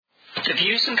The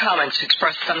views and comments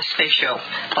expressed on the Space Show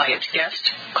by its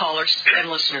guests, callers,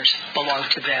 and listeners belong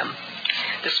to them.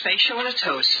 The Space Show and its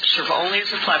hosts serve only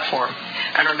as a platform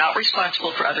and are not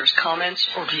responsible for others' comments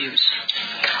or views.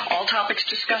 All topics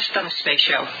discussed on the Space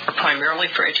Show are primarily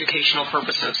for educational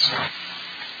purposes.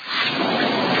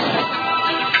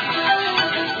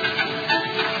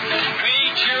 We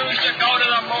choose to go to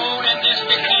the moon in this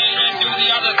decade and do the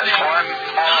other thing.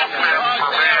 Not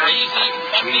because they're easy,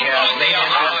 but because they are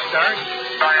hard. Start.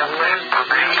 4,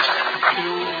 3,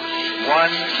 2,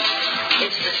 1.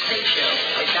 It's the Space Show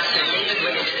with Dr. David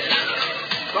Livingston.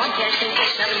 Broadcasting to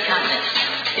 7 continents,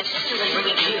 consistently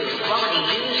bringing you quality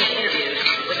news and interviews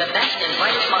with the best and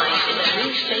brightest minds in the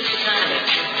new space economy.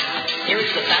 Here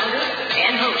is the founder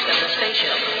and host of the Space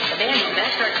Show, the man who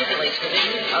best articulates the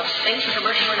vision of space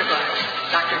commercial enterprise,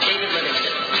 Dr. David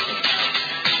Livingston.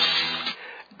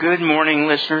 Good morning,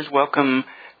 listeners. Welcome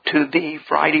to the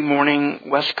Friday morning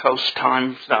West Coast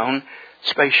time zone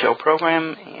Space Show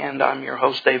program, and I'm your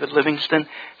host, David Livingston.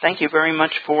 Thank you very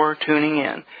much for tuning in.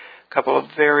 A couple of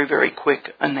very, very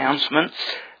quick announcements.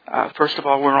 First of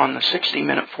all, we're on the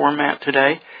 60-minute format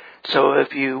today, so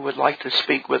if you would like to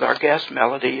speak with our guest,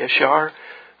 Melody Yashar,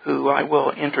 who I will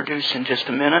introduce in just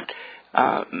a minute,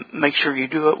 make sure you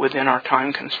do it within our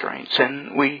time constraints,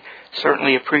 and we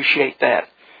certainly appreciate that.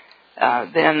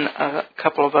 Then a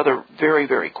couple of other very,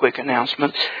 very quick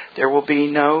announcements. There will be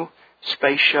no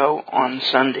Space Show on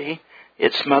Sunday.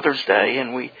 It's Mother's Day,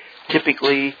 and we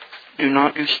typically do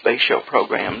not do Space Show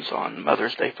programs on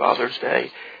Mother's Day, Father's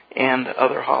Day, and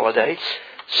other holidays.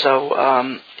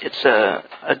 So it's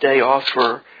a day off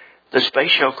for the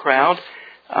Space Show crowd.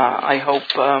 I hope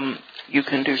you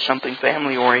can do something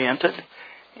family-oriented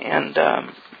and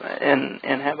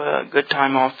have a good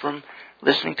time off from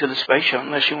listening to the Space Show,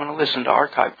 unless you want to listen to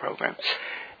archive programs.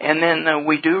 And then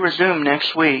we do resume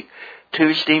next week,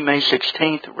 Tuesday, May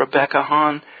 16th. Rebecca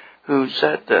Hahn, who's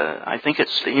at I think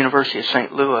it's the University of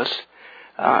St. Louis,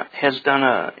 has done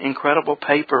an incredible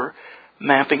paper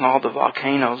mapping all the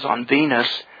volcanoes on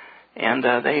Venus, and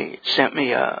they sent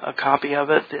me a copy of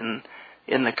it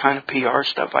in the kind of PR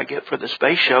stuff I get for the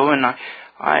Space Show, and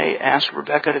I asked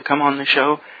Rebecca to come on the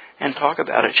show and talk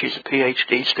about it. She's a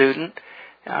PhD student.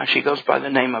 She goes by the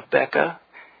name of Becca,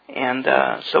 and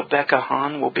so Becca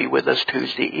Hahn will be with us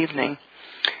Tuesday evening.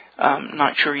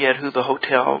 Not sure yet who the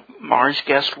Hotel Mars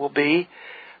guest will be.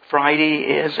 Friday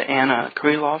is Anna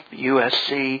Krylov,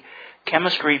 USC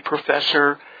chemistry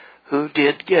professor who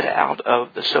did get out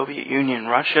of the Soviet Union,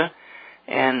 Russia,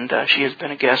 and she has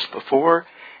been a guest before,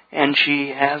 and she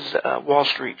has a Wall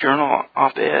Street Journal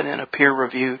op-ed and a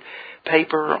peer-reviewed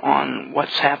paper on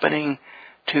what's happening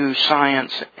to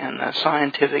science and the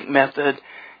scientific method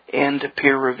and to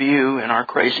peer review in our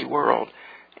crazy world.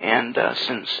 And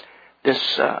since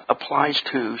this applies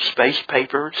to space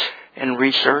papers and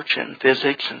research and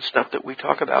physics and stuff that we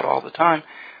talk about all the time,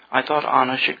 I thought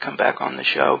Anna should come back on the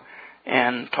show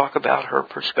and talk about her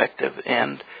perspective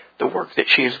and the work that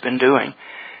she has been doing.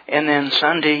 And then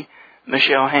Sunday,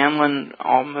 Michelle Hanlon,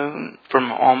 All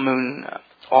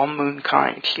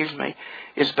Moonkind,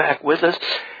 is back with us.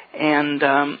 And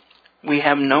we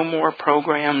have no more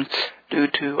programs due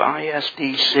to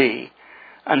ISDC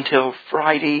until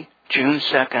Friday, June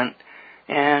 2nd,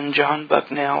 and John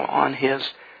Bucknell on his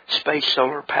Space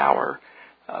Solar Power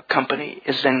company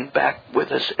is then back with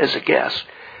us as a guest.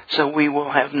 So we will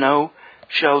have no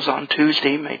shows on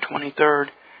Tuesday, May 23rd,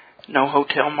 no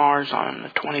Hotel Mars on the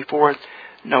 24th,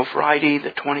 no Friday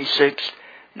the 26th,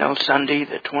 no Sunday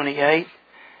the 28th,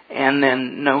 and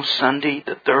then no Sunday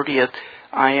the 30th.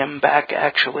 I am back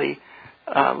actually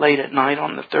late at night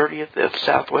on the 30th if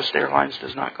Southwest Airlines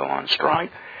does not go on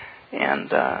strike and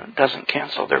doesn't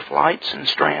cancel their flights and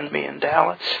strand me in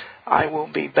Dallas. I will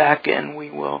be back, and we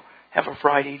will have a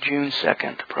Friday, June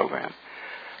 2nd program.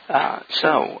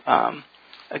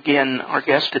 Again, our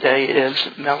guest today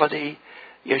is Melody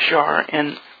Yashar,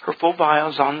 and her full bio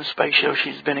is on the Space Show.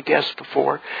 She's been a guest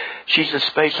before. She's a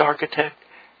space architect,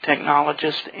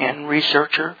 technologist, and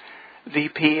researcher,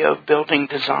 VP of Building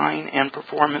Design and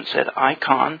Performance at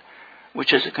ICON,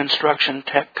 which is a construction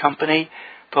tech company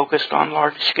focused on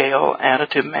large-scale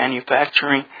additive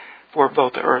manufacturing for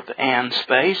both Earth and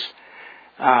space.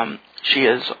 She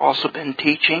has also been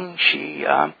teaching. She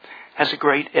has a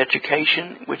great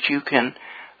education, which you can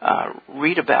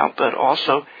read about, but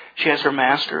also she has her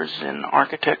master's in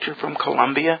architecture from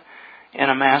Columbia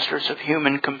and a master's of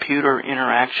human-computer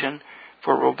interaction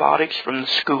for robotics from the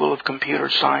School of Computer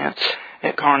Science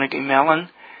at Carnegie Mellon.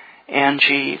 And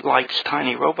she likes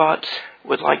tiny robots,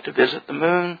 would like to visit the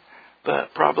moon,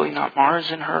 but probably not Mars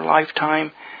in her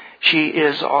lifetime. She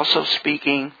is also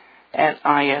speaking at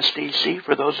ISDC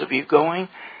for those of you going.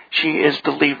 She is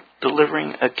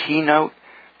delivering a keynote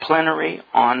plenary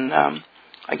on,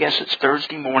 I guess it's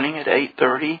Thursday morning at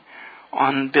 8:30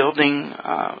 on building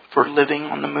for living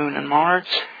on the moon and Mars.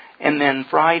 And then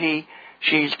Friday,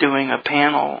 she's doing a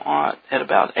panel at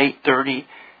about 8:30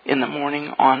 in the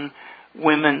morning on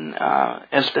women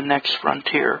as the next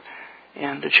frontier.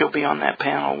 And she'll be on that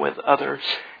panel with others.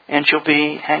 And she'll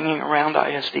be hanging around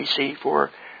ISDC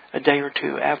for a day or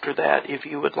two after that if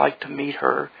you would like to meet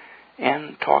her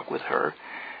and talk with her.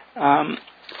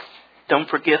 Don't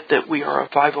forget that we are a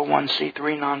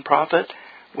 501c3 nonprofit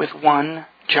with One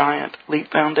Giant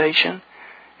Leap Foundation.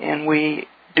 And we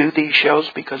do these shows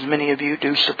because many of you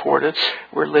do support us.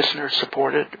 We're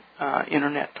listener-supported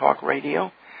Internet talk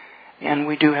radio. And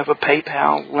we do have a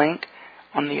PayPal link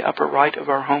on the upper right of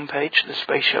our homepage,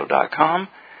 thespaceshow.com.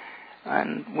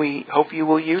 And we hope you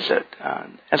will use it.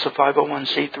 As a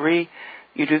 501c3,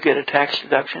 you do get a tax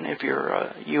deduction if you're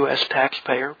a U.S.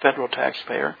 taxpayer, federal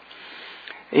taxpayer.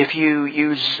 If you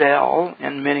use Zelle,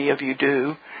 and many of you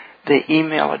do, the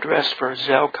email address for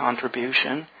Zelle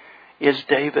contribution is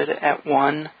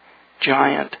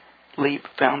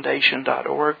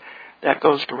david@onegiantleapfoundation.org. That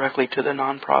goes directly to the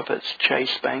nonprofit's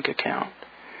Chase bank account.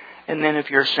 And then if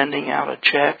you're sending out a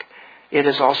check, it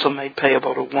is also made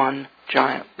payable to One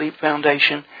Giant Leap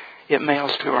Foundation. It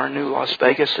mails to our new Las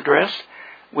Vegas address,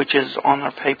 which is on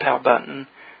our PayPal button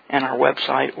and our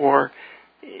website. Or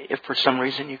if for some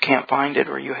reason you can't find it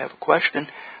or you have a question,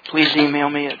 please email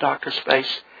me at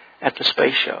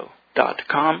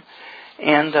drspace@thespaceshow.com.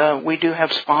 And we do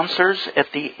have sponsors.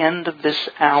 At the end of this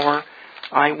hour,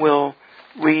 I will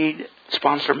read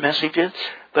sponsor messages,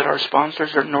 but our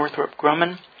sponsors are Northrop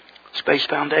Grumman, Space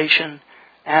Foundation,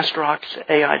 Astrox,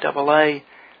 AIAA,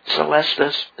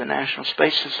 Celestis, the National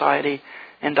Space Society,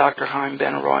 and Dr. Chaim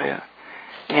Benaroya.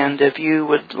 And if you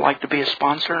would like to be a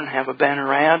sponsor and have a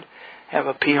banner ad, have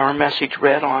a PR message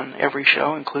read on every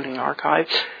show, including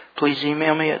archives, please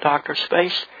email me at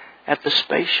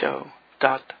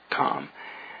drspace@thespaceshow.com.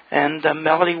 And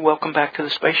Melody, welcome back to the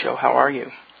Space Show. How are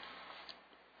you?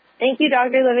 Thank you,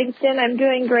 Dr. Livingston. I'm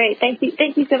doing great. Thank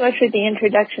you so much for the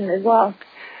introduction as well.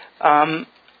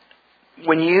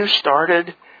 When you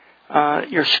started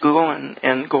your school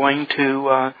and going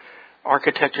to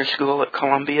architecture school at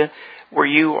Columbia, were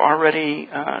you already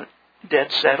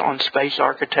dead set on space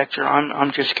architecture?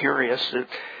 I'm just curious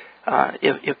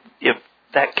if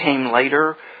that came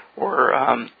later, or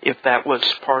if that was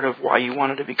part of why you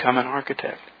wanted to become an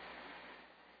architect.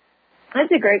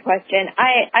 That's a great question.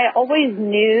 I always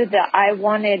knew that I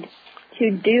wanted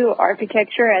to do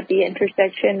architecture at the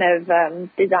intersection of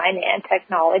design and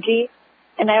technology.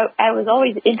 And I was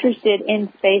always interested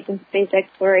in space and space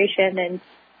exploration and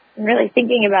really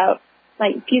thinking about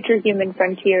like future human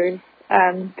frontiers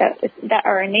that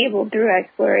are enabled through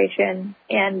exploration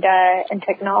and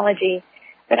technology.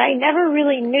 But I never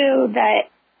really knew that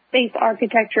space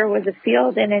architecture was a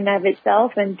field in and of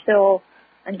itself until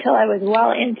I was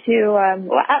well into,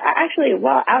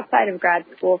 well outside of grad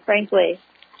school, frankly.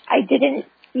 I didn't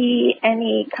see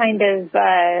any kind of,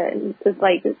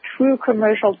 true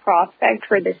commercial prospect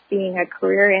for this being a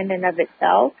career in and of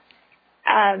itself.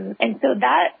 And so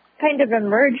that kind of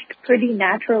emerged pretty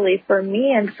naturally for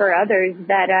me and for others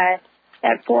that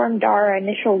formed our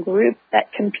initial group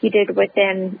that competed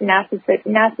within NASA's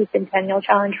Centennial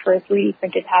Challenge for a 3D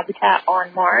printed habitat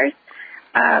on Mars.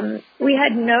 We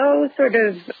had no sort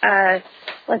of,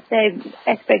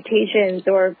 expectations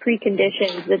or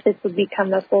preconditions that this would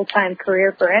become a full-time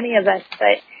career for any of us,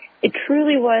 but it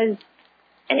truly was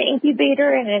an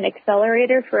incubator and an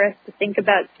accelerator for us to think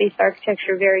about space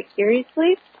architecture very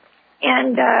seriously.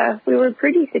 And we were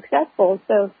pretty successful,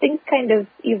 so things kind of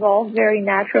evolved very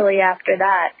naturally after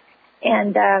that.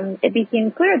 And it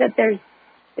became clear that there's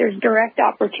direct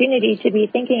opportunity to be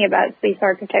thinking about space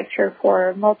architecture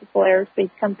for multiple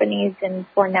aerospace companies and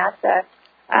for NASA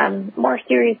more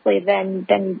seriously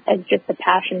than as just a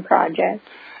passion project.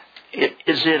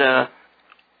 Is it a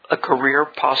career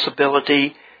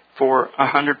possibility for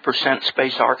 100%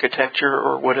 space architecture,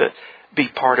 or would it be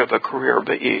part of a career,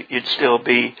 but you'd still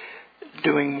be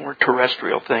doing more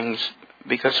terrestrial things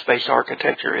because space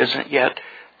architecture isn't yet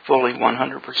fully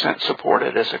 100%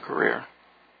 supported as a career?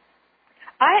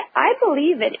 I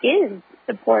believe it is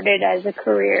supported as a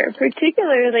career,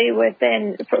 particularly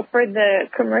for the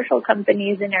commercial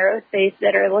companies in aerospace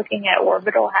that are looking at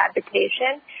orbital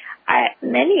habitation.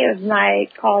 Many of my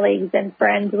colleagues and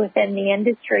friends within the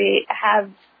industry have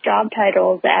job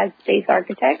titles as space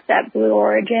architects at Blue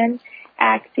Origin,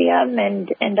 Axiom,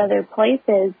 and other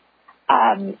places.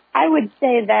 I would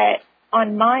say that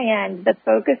on my end, the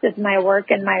focus of my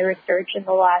work and my research in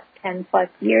the last 10 plus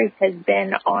years has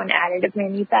been on additive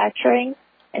manufacturing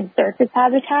and surface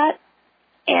habitat.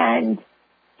 And,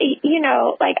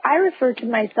 like I refer to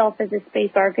myself as a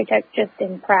space architect just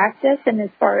in practice and as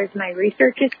far as my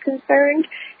research is concerned.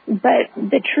 But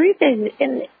the truth is,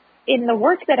 in the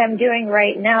work that I'm doing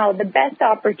right now, the best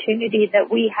opportunity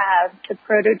that we have to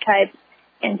prototype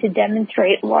and to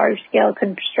demonstrate large-scale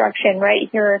construction right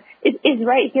here is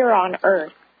right here on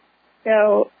Earth.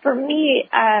 So for me,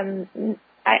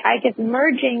 I guess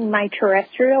merging my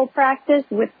terrestrial practice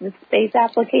with the space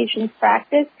applications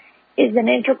practice is an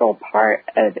integral part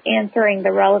of answering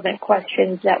the relevant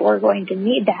questions that we're going to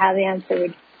need to have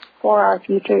answered for our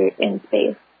future in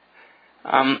space.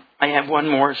 I have one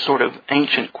more sort of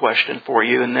ancient question for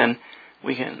you, and then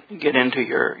we can get into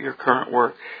your current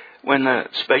work. When the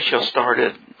space shuttle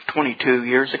started 22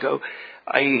 years ago,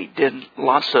 I did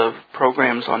lots of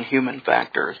programs on human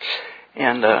factors,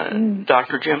 and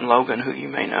Dr. Jim Logan, who you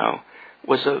may know,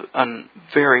 was a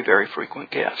very, very frequent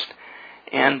guest.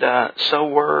 And so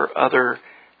were other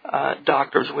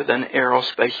doctors with an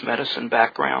aerospace medicine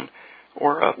background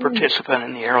or a participant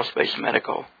in the aerospace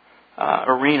medical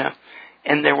arena.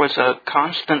 And there was a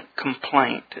constant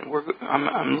complaint.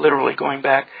 I'm literally going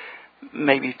back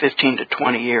maybe 15 to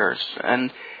 20 years.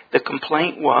 And the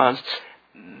complaint was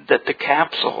that the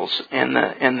capsules and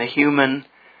the human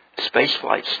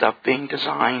spaceflight stuff being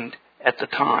designed at the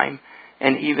time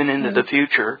and even into the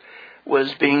future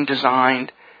was being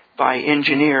designed by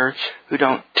engineers who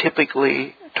don't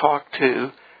typically talk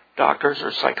to doctors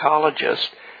or psychologists.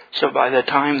 So by the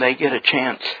time they get a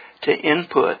chance to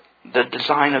input the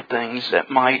design of things that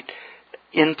might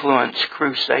influence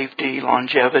crew safety,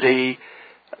 longevity,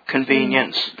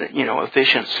 convenience,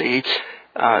 efficiency,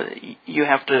 you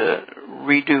have to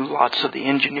redo lots of the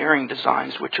engineering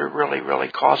designs, which are really, really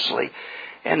costly,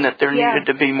 and that there needed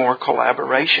to be more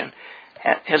collaboration.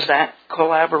 Has that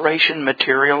collaboration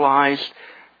materialized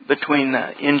between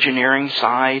the engineering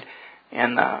side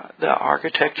and the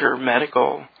architecture,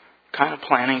 medical kind of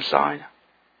planning side?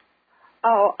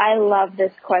 Oh, I love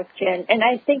this question. And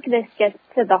I think this gets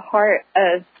to the heart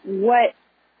of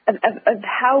of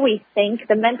how we think,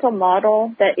 the mental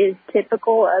model that is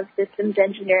typical of systems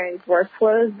engineering's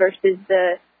workflows versus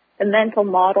the mental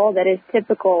model that is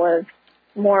typical of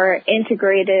more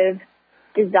integrative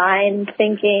design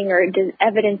thinking or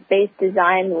evidence-based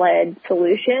design-led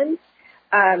solutions.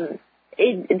 There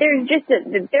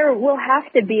will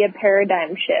have to be a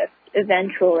paradigm shift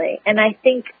eventually. And I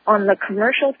think on the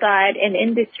commercial side in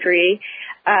industry,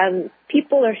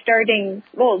 people are starting,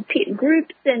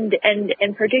 groups and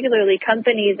particularly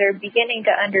companies are beginning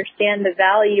to understand the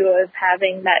value of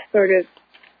having that sort of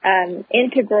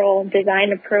integral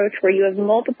design approach where you have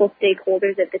multiple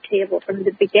stakeholders at the table from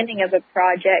the beginning of a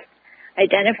project,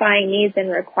 identifying needs and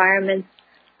requirements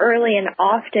early and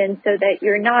often so that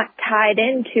you're not tied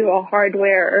into a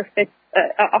hardware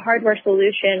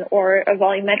solution or a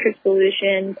volumetric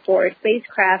solution for a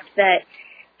spacecraft that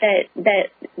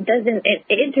doesn't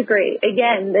integrate,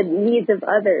 again, the needs of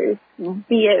others,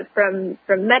 be it from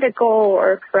medical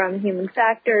or from human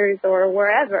factors or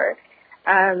wherever.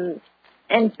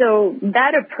 And so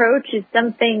that approach is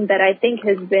something that I think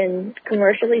has been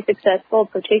commercially successful,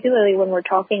 particularly when we're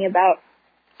talking about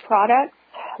products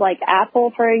like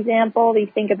Apple, for example. You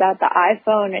think about the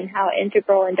iPhone and how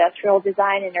integral industrial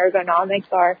design and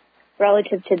ergonomics are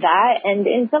relative to that. And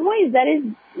in some ways, that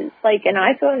is like an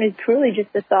iPhone is truly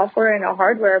just a software and a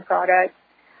hardware product.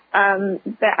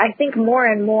 But I think more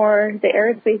and more the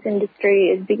aerospace industry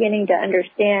is beginning to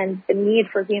understand the need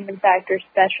for human factor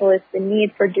specialists, the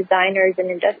need for designers and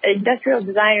industrial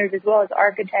designers as well as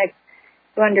architects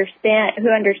who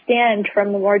understand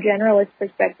from the more generalist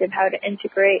perspective how to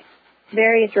integrate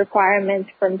various requirements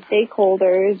from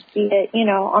stakeholders, be it,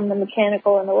 on the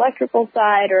mechanical and electrical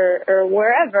side or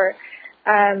wherever.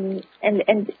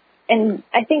 And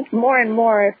I think more and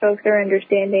more folks are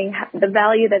understanding the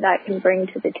value that can bring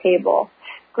to the table.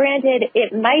 Granted,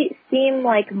 it might seem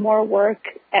like more work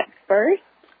at first.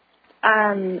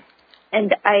 And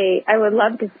I would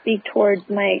love to speak towards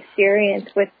my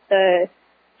experience with the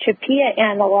CHAPEA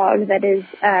analog that is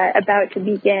about to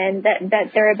begin,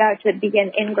 that they're about to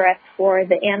begin ingress for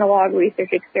the analog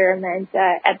research experiment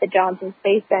at the Johnson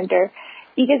Space Center,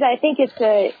 because I think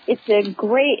it's a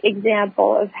great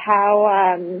example of how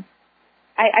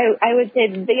I would say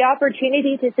the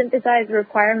opportunity to synthesize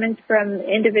requirements from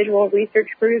individual research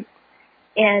groups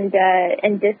and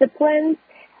disciplines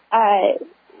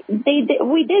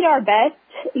we did our best,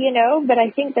 but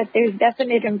I think that there's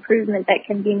definite improvement that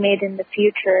can be made in the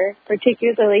future,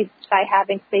 particularly by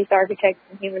having space architects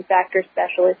and human factor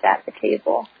specialists at the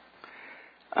table.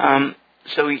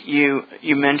 So you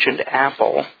mentioned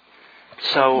Apple.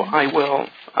 So I will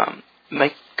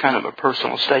make kind of a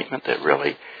personal statement that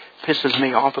really pisses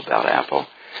me off about Apple.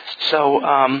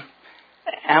 So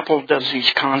Apple does these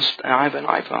constant. I have an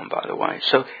iPhone, by the way.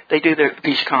 So they do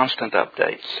these constant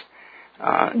updates.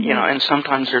 And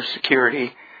sometimes there's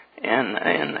security,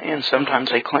 and sometimes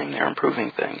they claim they're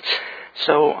improving things.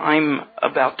 So I'm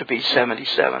about to be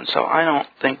 77, so I don't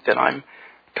think that I'm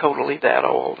totally that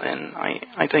old, and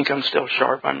I think I'm still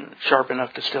sharp. I'm sharp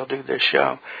enough to still do this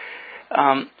show.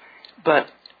 But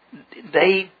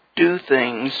they do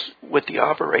things with the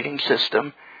operating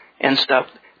system and stuff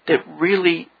that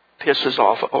really pisses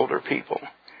off older people.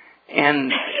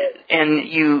 And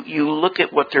you look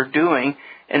at what they're doing,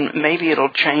 and maybe it'll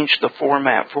change the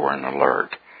format for an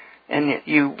alert. And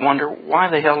you wonder, why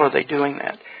the hell are they doing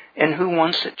that? And who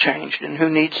wants it changed? And who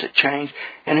needs it changed?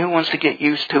 And who wants to get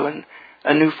used to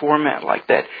a new format like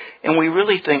that? And we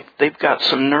really think they've got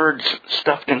some nerds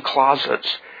stuffed in closets,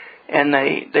 and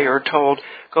they are told,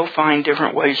 go find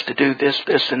different ways to do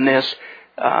this, and this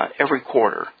every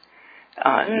quarter.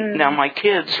 Now, my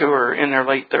kids who are in their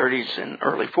late 30s and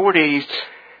early 40s,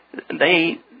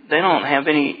 they don't have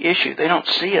any issue. They don't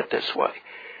see it this way.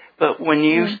 But when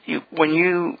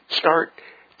you start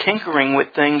tinkering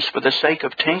with things for the sake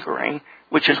of tinkering,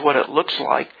 which is what it looks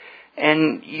like,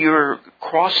 and you're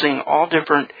crossing all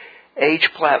different age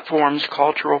platforms,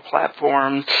 cultural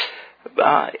platforms,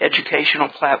 educational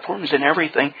platforms, and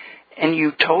everything, and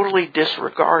you totally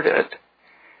disregard it,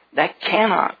 that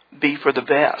cannot be for the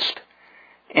best.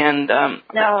 And, no,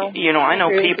 I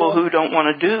know people who don't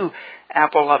want to do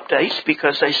Apple updates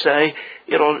because they say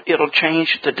it'll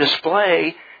change the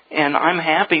display, and I'm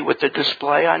happy with the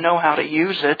display. I know how to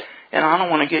use it, and I don't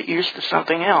want to get used to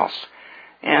something else.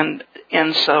 And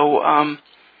so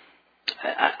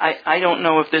I don't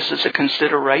know if this is a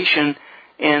consideration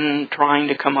in trying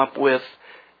to come up with,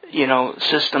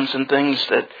 systems and things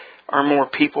that are more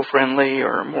people-friendly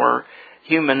or more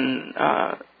human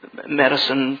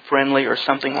medicine-friendly or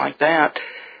something like that.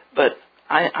 But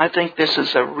I think this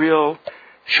is a real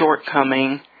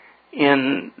shortcoming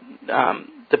in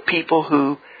the people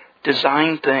who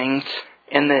design things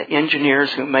and the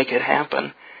engineers who make it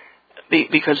happen.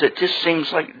 Because it just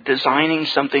seems like designing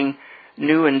something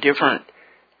new and different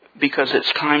because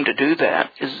it's time to do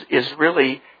that is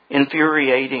really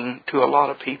infuriating to a lot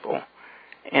of people.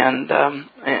 And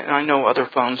I know other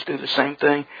phones do the same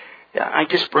thing. I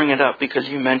just bring it up because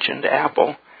you mentioned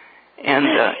Apple,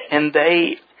 and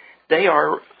they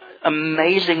are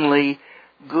amazingly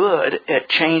good at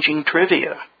changing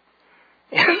trivia.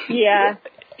 Yeah.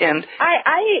 And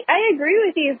I agree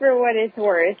with you for what it's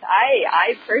worth.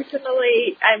 I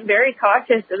personally, I'm very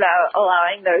cautious about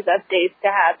allowing those updates to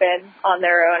happen on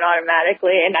their own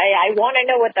automatically, and I want to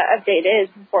know what the update is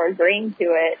before agreeing to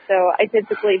it. So I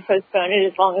typically postpone it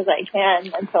as long as I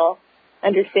can until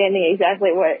understanding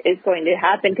exactly what is going to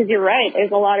happen, because you're right,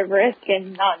 there's a lot of risk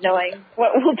in not knowing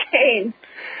what will change.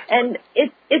 And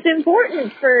it's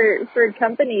important for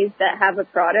companies that have a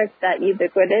product that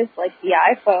ubiquitous, like the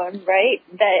iPhone, right,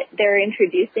 that they're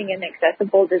introducing an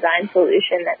accessible design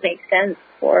solution that makes sense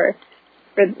for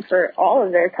all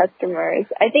of their customers.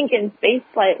 I think in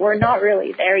spaceflight we're not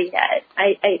really there yet.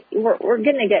 We're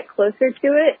going to get closer to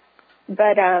it,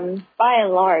 but by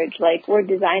and large, like, we're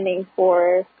designing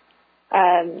for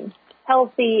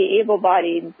healthy,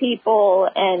 able-bodied people,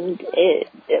 and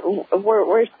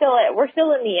we're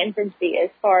still in the infancy as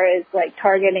far as like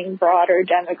targeting broader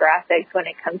demographics when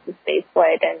it comes to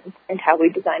spaceflight and how we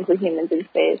design for humans in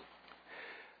space.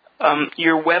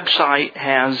 Your website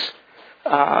has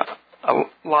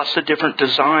lots of different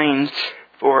designs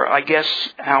for, I guess,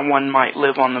 how one might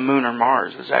live on the moon or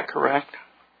Mars. Is that correct?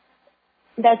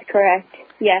 That's correct.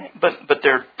 Yes. But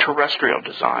they're terrestrial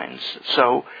designs,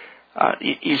 so.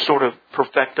 You sort of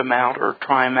perfect them out or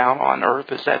try them out on Earth.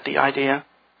 Is that the idea?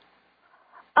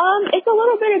 It's a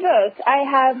little bit of both. I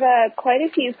have quite a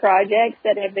few projects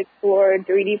that have explored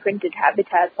 3D printed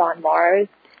habitats on Mars.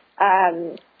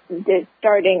 Just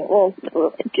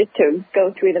to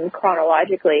go through them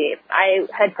chronologically, I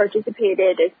had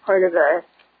participated as part of a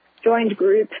joined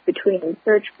group between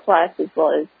Search Plus as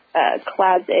well as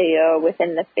Clouds AO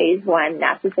within the Phase 1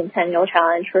 NASA Centennial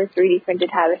Challenge for 3D printed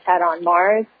habitat on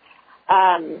Mars.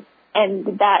 And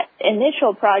that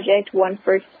initial project won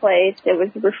first place. It was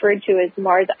referred to as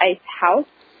Mars Ice House.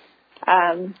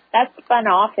 That spun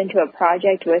off into a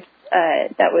project with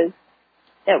that was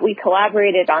that we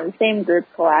collaborated on, the same group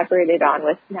collaborated on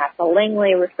with NASA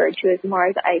Langley, referred to as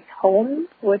Mars Ice Home,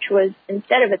 which was,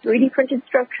 instead of a 3D printed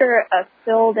structure, a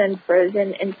filled and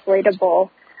frozen inflatable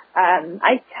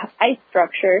ice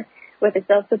structure with a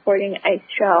self-supporting ice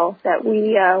shell that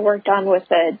we worked on with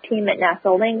a team at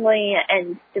NASA Langley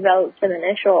and developed some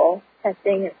initial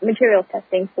material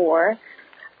testing for.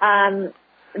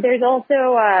 There's also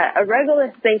a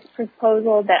regolith-based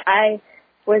proposal that I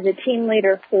was a team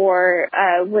leader for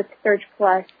with Search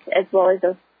Plus, as well as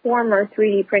a former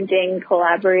 3D printing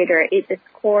collaborator at Apis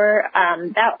Core.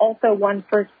 That also won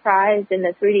first prize in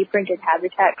the 3D printed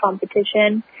habitat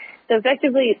competition. So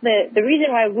effectively, the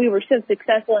reason why we were so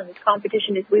successful in this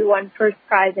competition is we won first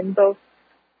prize in both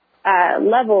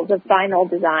levels of final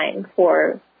design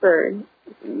for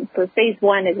phase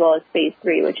 1 as well as phase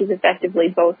 3, which is effectively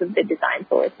both of the design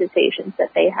solicitations that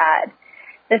they had.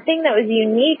 The thing that was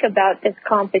unique about this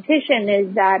competition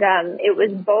is that it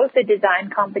was both a design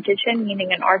competition,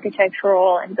 meaning an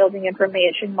architectural and building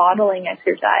information modeling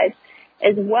exercise,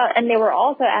 as well, and they were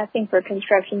also asking for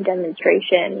construction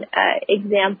demonstration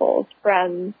examples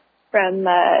from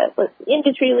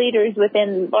industry leaders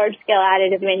within large-scale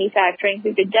additive manufacturing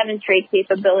who could demonstrate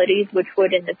capabilities which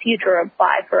would in the future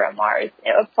apply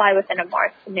within a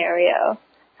Mars scenario.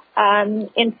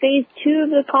 In phase 2 of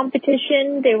the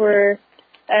competition,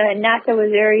 NASA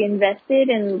was very invested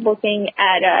in looking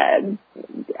at,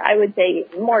 I would say,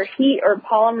 more heat or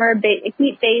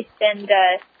heat-based and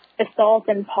basalt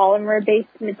and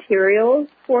polymer-based materials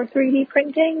for 3D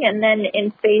printing. And then in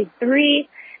phase 3,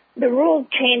 the rules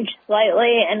changed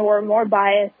slightly and were more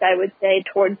biased, I would say,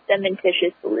 towards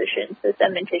cementitious solutions, so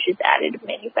cementitious additive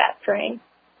manufacturing.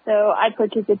 So I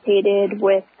participated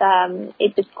with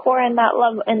Apis Core in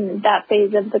that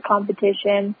phase of the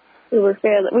competition. We were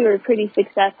pretty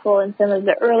successful in some of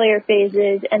the earlier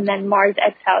phases, and then Mars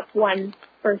X House won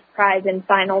first prize in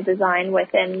final design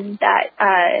within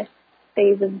that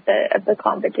phase of the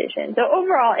competition. So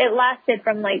overall, it lasted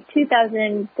from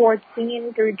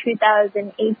 2014 through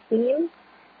 2018,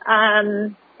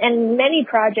 and many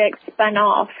projects spun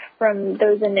off from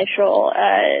those initial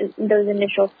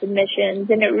submissions,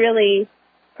 and it really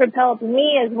propelled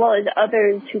me as well as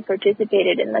others who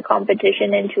participated in the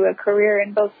competition into a career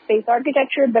in both space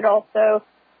architecture, but also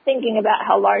thinking about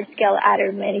how large-scale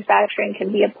additive manufacturing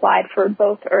can be applied for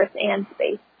both Earth and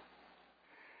space.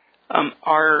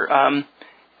 Are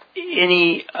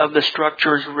any of the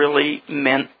structures really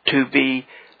meant to be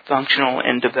functional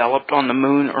and developed on the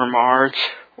Moon or Mars,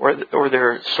 or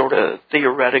they're sort of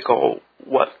theoretical,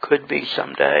 what could be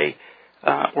someday,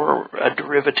 or a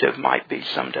derivative might be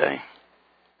someday?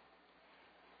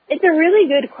 It's a really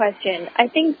good question. I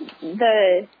think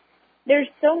there's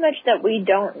so much that we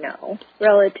don't know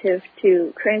relative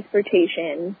to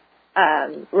transportation,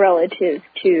 relative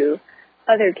to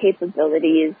other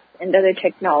capabilities and other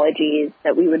technologies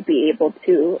that we would be able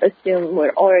to assume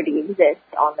would already exist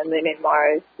on the Moon and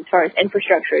Mars as far as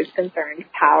infrastructure is concerned,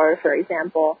 power, for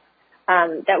example,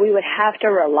 that we would have to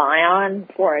rely on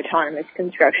for autonomous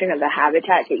construction of a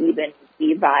habitat to even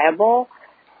be viable.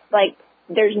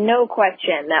 There's no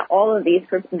question that all of these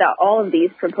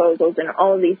proposals and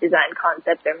all of these design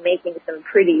concepts are making some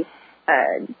pretty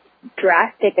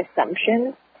drastic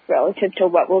assumptions relative to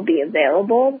what will be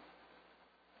available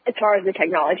as far as the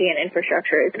technology and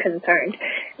infrastructure is concerned.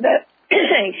 But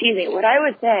what I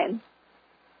would say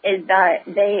is that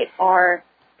they are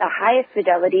the highest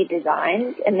fidelity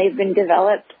designs, and they've been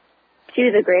developed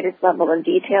to the greatest level of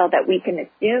detail that we can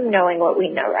assume, knowing what we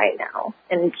know right now,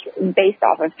 and based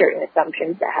off of certain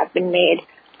assumptions that have been made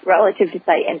relative to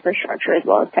site infrastructure as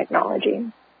well as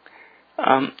technology.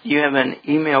 You have an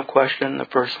email question. The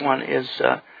first one is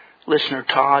listener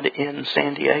Todd in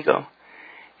San Diego.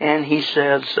 And he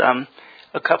says,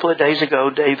 a couple of days ago,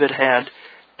 David had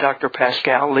Dr.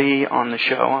 Pascal Lee on the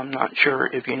show. I'm not sure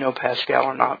if you know Pascal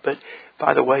or not, but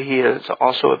by the way, he is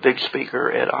also a big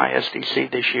speaker at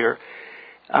ISDC this year.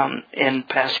 And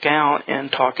Pascal, in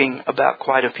talking about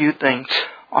quite a few things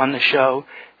on the show,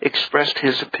 expressed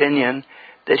his opinion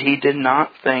that he did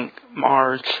not think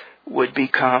Mars would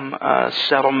become a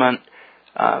settlement,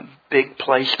 big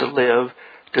place to live,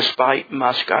 despite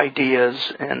Musk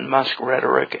ideas and Musk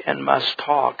rhetoric and Musk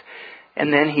talk.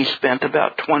 And then he spent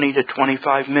about 20 to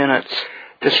 25 minutes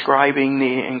describing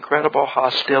the incredible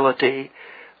hostility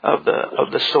of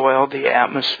the soil, the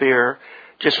atmosphere,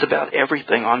 just about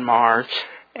everything on Mars,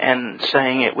 and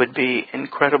saying it would be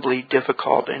incredibly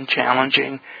difficult and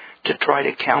challenging to try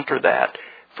to counter that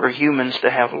for humans to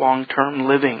have long-term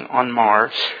living on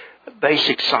Mars.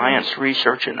 Basic science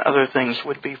research and other things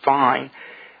would be fine.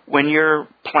 When you're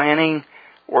planning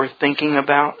or thinking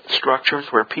about structures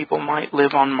where people might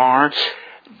live on Mars,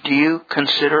 do you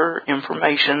consider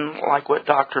information like what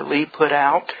Dr. Lee put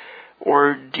out,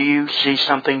 or do you see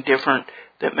something different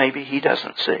that maybe he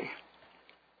doesn't see?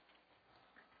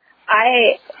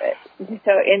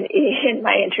 So in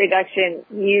my introduction,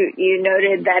 you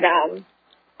noted that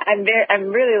I'm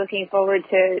really looking forward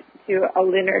to a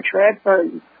lunar trip or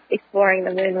exploring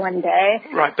the moon one day.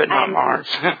 Right, but not Mars.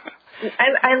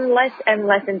 I'm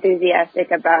less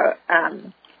enthusiastic about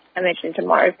a mission to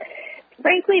Mars,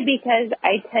 frankly, because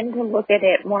I tend to look at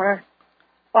it more.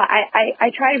 Well,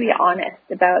 I try to be honest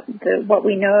about what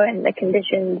we know and the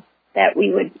conditions that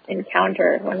we would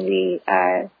encounter when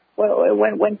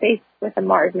faced with a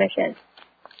Mars mission.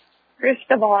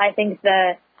 First of all, I think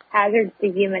the hazards to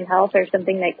human health are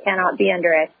something that cannot be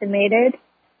underestimated.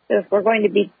 So if we're going to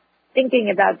be thinking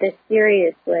about this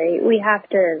seriously, we have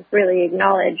to really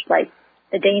acknowledge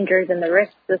the dangers and the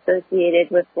risks associated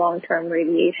with long-term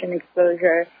radiation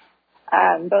exposure,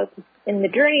 both in the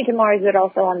journey to Mars but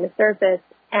also on the surface.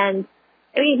 And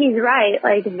I mean, he's right.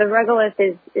 The regolith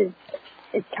is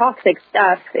toxic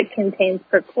stuff. It contains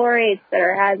perchlorates that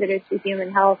are hazardous to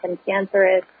human health and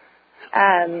cancerous.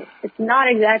 It's not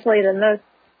exactly the most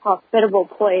hospitable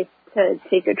place to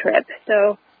take a trip.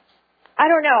 So I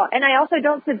don't know. And I also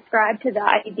don't subscribe to the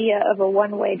idea of a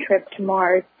one-way trip to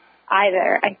Mars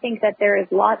either. I think that there is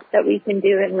lots that we can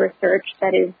do in research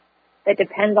that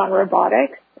depends on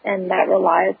robotics and that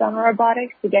relies on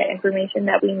robotics to get information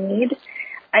that we need.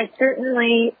 I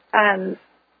certainly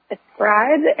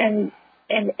ascribe and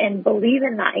believe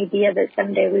in the idea that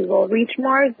someday we will reach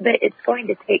Mars, but it's going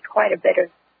to take quite a bit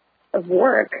of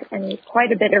work and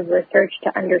quite a bit of research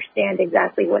to understand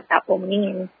exactly what that will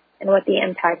mean and what the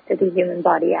impacts of the human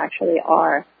body actually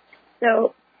are.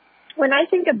 So when I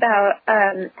think about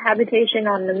habitation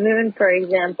on the moon, for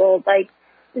example,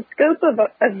 the scope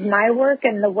of my work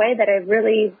and the way that I've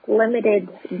really limited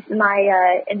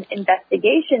my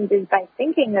investigations is by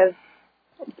thinking of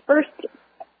first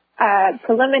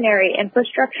preliminary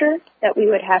infrastructure that we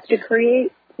would have to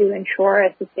create to ensure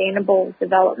a sustainable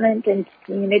development in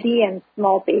community and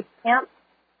small base camps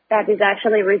that is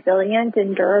actually resilient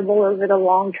and durable over the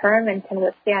long term and can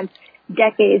withstand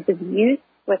decades of use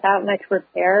without much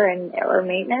repair or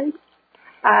maintenance.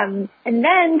 And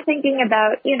then thinking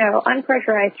about,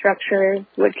 unpressurized structures,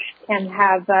 which can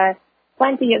have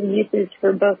plenty of uses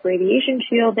for both radiation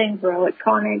shielding, for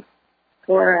electronics,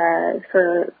 for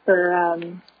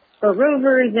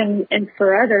rovers and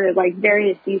for other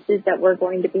various uses that we're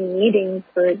going to be needing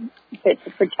to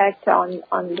protect on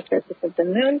the surface of the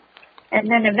moon. And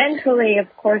then eventually,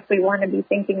 of course, we want to be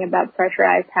thinking about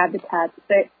pressurized habitats,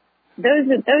 but those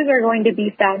are going to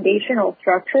be foundational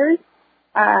structures.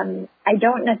 I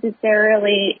don't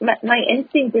necessarily, my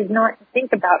instinct is not to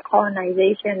think about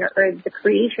colonization or the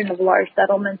creation of large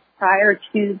settlements prior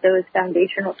to those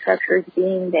foundational structures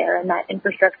being there and that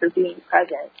infrastructure being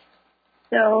present.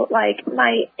 So,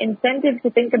 my incentive to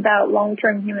think about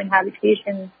long-term human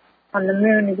habitation on the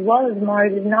moon as well as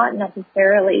Mars is not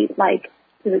necessarily,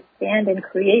 to expand and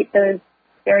create those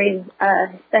very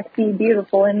sexy,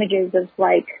 beautiful images of,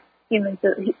 humans,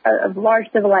 of large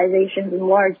civilizations and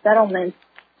large settlements.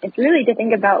 It's really to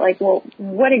think about,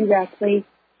 what exactly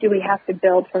do we have to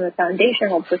build from a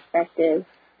foundational perspective,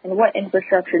 and what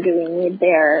infrastructure do we need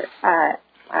there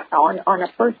on a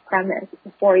first premise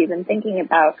before even thinking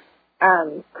about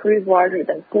crews larger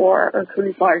than 4 or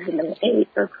crews larger than 8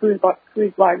 or crews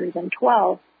larger than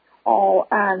 12, all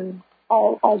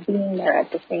being there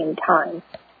at the same time.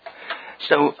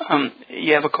 So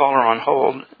you have a caller on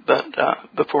hold, but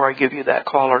before I give you that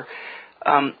caller,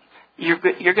 you're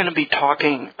going to be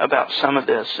talking about some of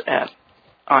this at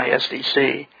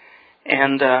ISDC,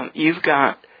 and you've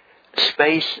got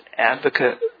space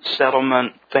advocate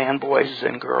settlement fanboys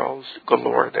and girls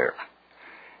galore there.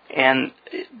 And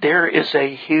there is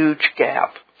a huge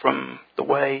gap from the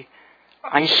way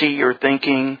I see your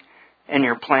thinking and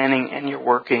your planning and your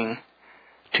working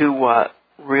to what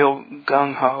real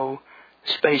gung-ho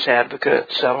space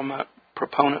advocate settlement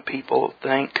proponent people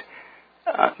think,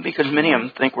 because many of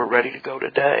them think we're ready to go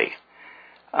today.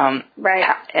 Right.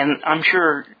 And I'm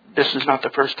sure this is not the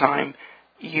first time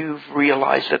you've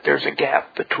realized that there's a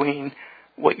gap between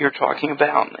what you're talking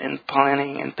about and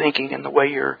planning and thinking and the way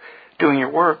you're doing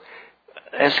your work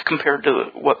as compared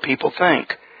to what people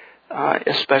think,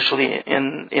 especially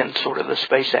in sort of the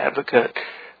space advocate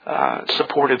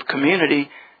supportive community.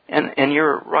 And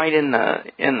you're right in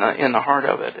the heart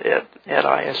of it at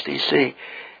ISDC.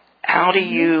 How do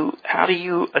you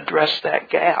address that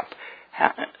gap?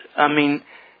 I mean,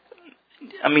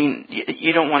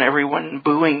 you don't want everyone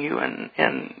booing you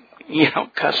and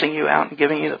cussing you out and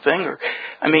giving you the finger.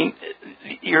 I mean,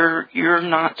 you're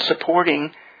not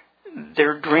supporting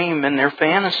their dream and their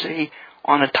fantasy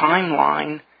on a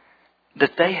timeline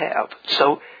that they have.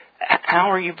 So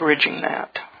how are you bridging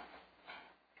that?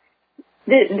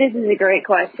 This is a great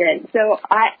question. So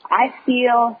I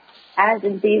feel as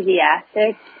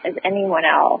enthusiastic as anyone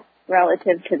else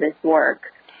relative to this work,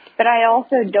 but I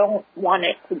also don't want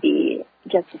it to be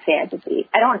just a fantasy.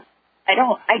 I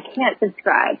can't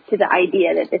subscribe to the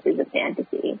idea that this is a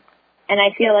fantasy. And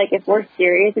I feel like if we're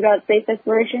serious about space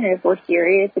exploration, and if we're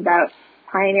serious about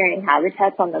pioneering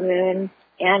habitats on the moon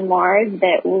and Mars,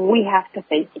 that we have to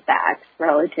face the facts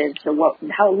relative to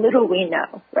how little we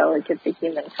know relative to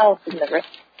human health and the risks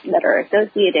that are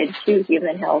associated to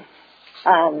human health.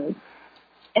 And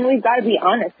we've got to be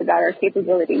honest about our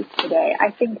capabilities today.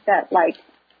 I think that,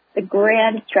 the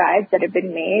grand strides that have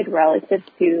been made relative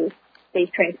to space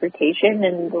transportation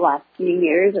in the last few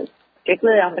years,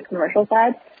 particularly on the commercial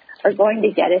side, are going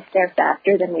to get us there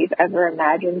faster than we've ever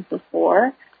imagined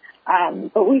before.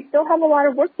 But we still have a lot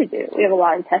of work to do. We have a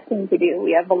lot of testing to do.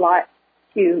 We have a lot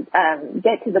to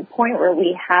get to the point where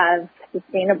we have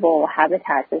sustainable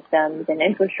habitat systems and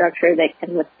infrastructure that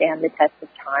can withstand the test of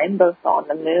time, both on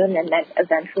the moon and then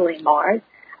eventually Mars.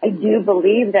 I do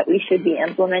believe that we should be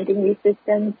implementing these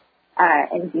systems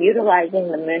and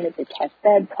utilizing the moon as a test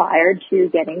bed prior to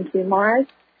getting to Mars.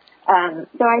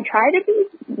 So I try to be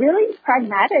really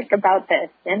pragmatic about this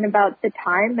and about the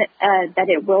time that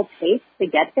it will take to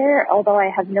get there, although I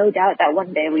have no doubt that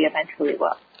one day we eventually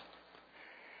will.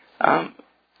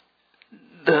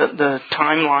 The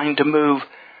timeline to move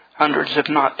hundreds, if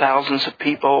not thousands, of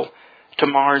people to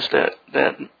Mars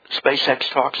that SpaceX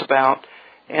talks about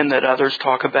and that others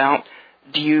talk about,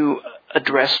 do you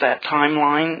address that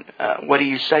timeline? What do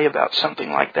you say about something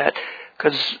like that?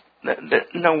 Because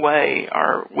no way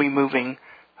are we moving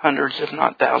hundreds, if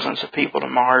not thousands, of people to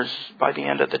Mars by the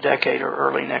end of the decade or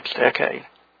early next decade.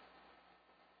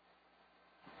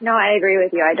 No, I agree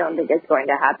with you. I don't think it's going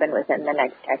to happen within the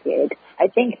next decade. I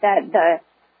think that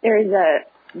there's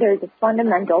a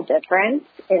fundamental difference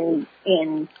in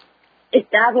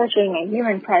establishing a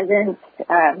human presence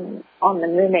on the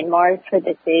moon and Mars for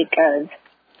the sake of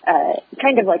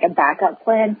kind of like a backup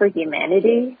plan for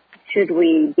humanity should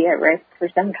we be at risk for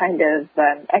some kind of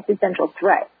existential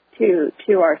threat to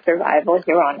our survival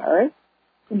here on Earth,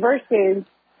 versus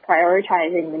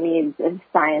prioritizing the needs of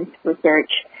science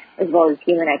research as well as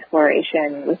human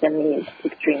exploration within these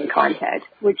extreme contexts,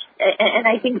 and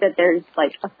I think that there's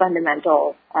a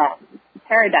fundamental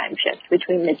paradigm shift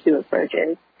between the two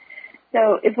approaches.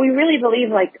 So if we really believe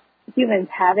humans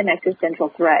have an existential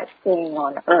threat staying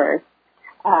on Earth,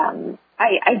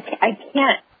 I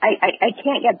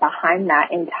can't get behind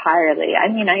that entirely. I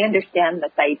mean, I understand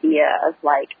this idea of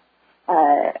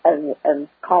of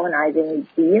colonizing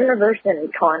the universe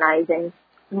and colonizing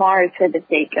Mars for the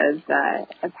sake of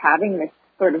having this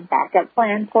sort of backup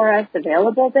plan for us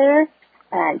available there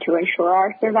to ensure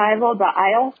our survival. But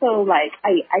I also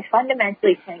I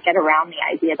fundamentally can't get around the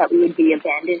idea that we would be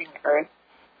abandoning Earth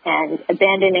and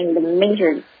abandoning the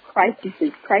major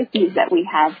crises that we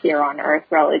have here on Earth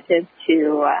relative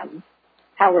to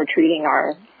how we're treating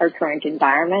our current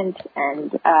environment.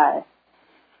 And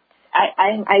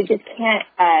I just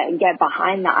can't get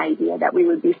behind the idea that we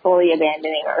would be fully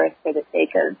abandoning Earth for the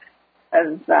sake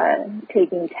of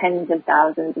taking tens of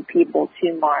thousands of people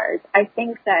to Mars. I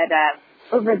think that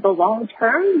over the long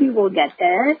term we will get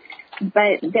there,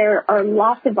 but there are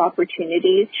lots of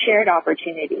opportunities, shared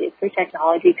opportunities for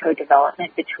technology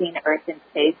co-development between Earth and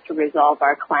space to resolve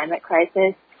our climate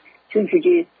crisis, to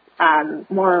introduce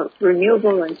more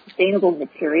renewable and sustainable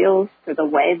materials for the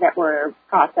way that we're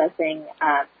processing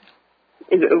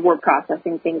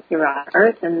things here on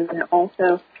Earth, and then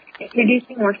also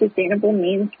introducing more sustainable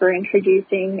means for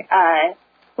introducing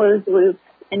closed-loop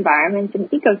environments and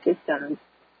ecosystems.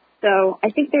 So I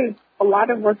think there's a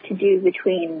lot of work to do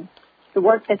between the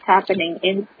work that's happening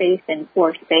in space and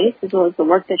for space, as well as the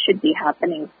work that should be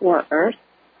happening for Earth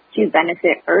to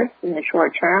benefit Earth in the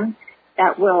short term,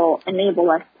 that will enable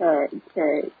us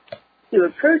to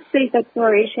approach space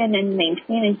exploration and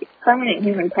maintain a permanent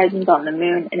human presence on the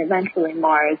moon and eventually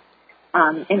Mars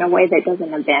in a way that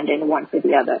doesn't abandon one for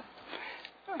the other.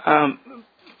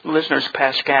 Listeners,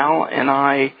 Pascal and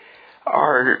I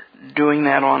are doing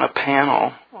that on a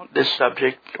panel, this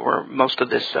subject, or most of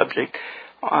this subject.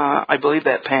 I believe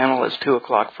that panel is 2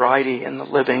 o'clock Friday in the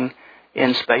Living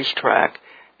in Space track,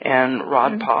 and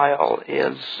Rod Pyle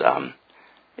is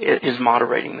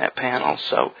moderating that panel.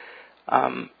 So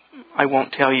I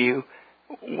won't tell you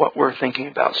what we're thinking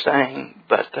about saying,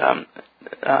 but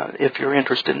if you're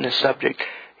interested in this subject,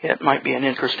 it might be an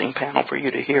interesting panel for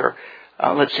you to hear.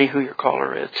 Let's see who your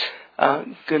caller is.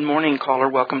 Good morning, caller.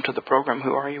 Welcome to the program.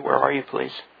 Who are you? Where are you,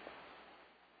 please?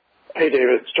 Hey,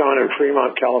 David. It's John in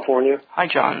Fremont, California. Hi,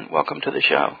 John. Welcome to the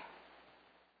show.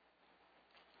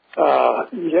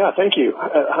 Yeah, thank you.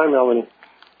 Hi, Melanie.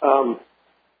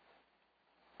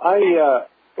 I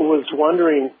was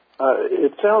wondering,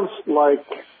 it sounds like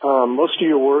most of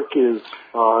your work is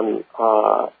on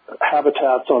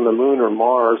habitats on the moon or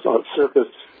Mars, on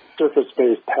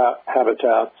surface-based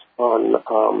habitats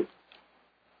on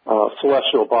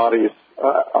celestial bodies.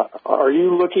 Are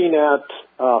you looking at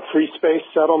free space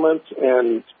settlements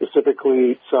and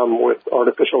specifically some with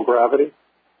artificial gravity?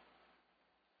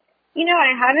 You know,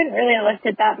 I haven't really looked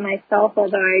at that myself,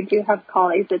 although I do have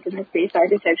colleagues within the space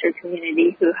architecture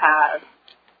community who have.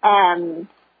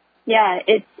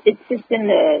 It's just been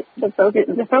the focus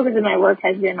of my work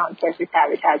has been on surface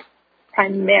habitats,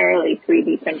 primarily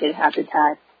 3D printed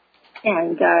habitats.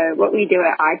 And what we do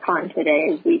at ICON today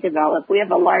is we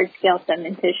have a large-scale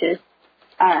cementitious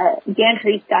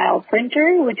gantry-style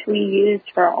printer, which we use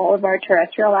for all of our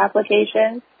terrestrial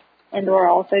applications. And we're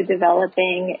also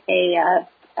developing a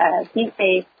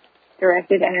heat-based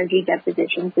directed energy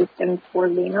deposition system for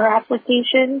lunar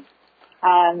applications.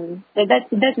 So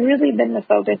that's really been the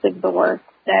focus of the work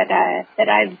that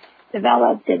I've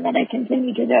developed and that I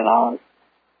continue to develop.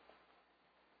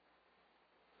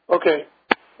 Okay.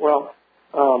 Well,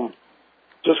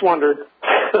 just wondered.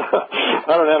 I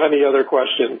don't have any other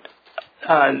questions.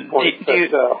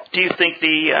 Do you think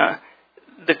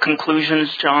the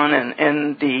conclusions, John,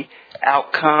 and the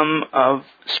outcome of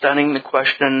studying the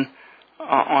question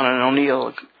on an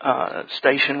O'Neill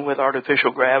station with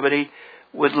artificial gravity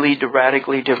would lead to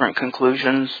radically different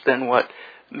conclusions than what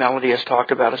Melody has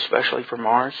talked about, especially for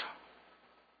Mars?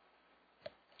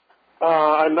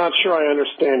 I'm not sure I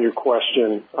understand your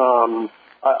question.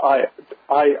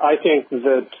 I think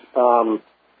that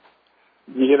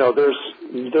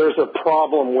there's a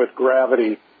problem with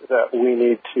gravity that we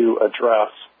need to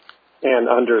address and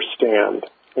understand.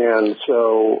 And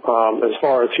so as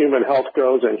far as human health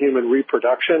goes and human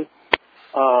reproduction,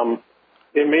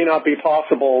 it may not be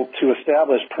possible to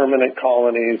establish permanent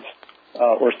colonies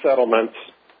or settlements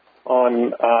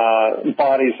on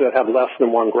bodies that have less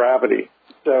than 1 gravity.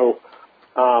 So,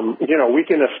 we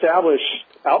can establish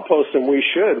outposts, and we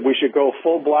should go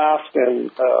full blast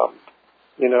and,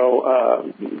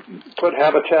 put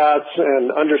habitats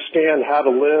and understand how to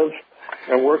live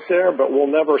and work there, but we'll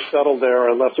never settle there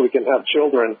unless we can have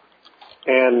children.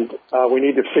 And we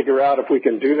need to figure out if we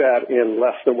can do that in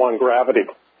less than 1 gravity.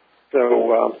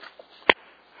 So,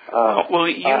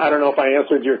 I don't know if I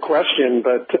answered your question,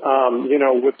 but,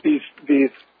 with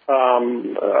these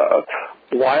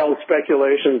wild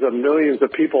speculations of millions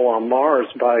of people on Mars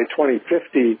by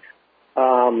 2050,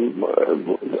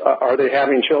 are they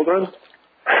having children?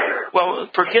 Well,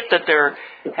 forget that they're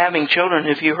having children.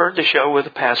 If you heard the show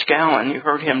with Pascal and you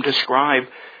heard him describe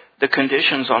the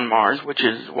conditions on Mars, which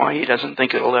is why he doesn't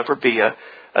think it'll ever be a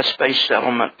space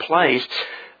settlement place,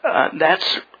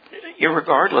 that's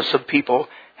irregardless of people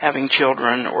having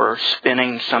children or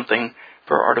spinning something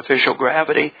for artificial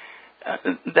gravity.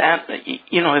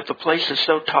 If the place is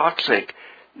so toxic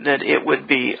that it would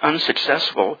be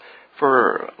unsuccessful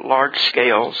for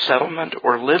large-scale settlement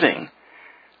or living,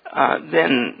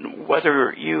 then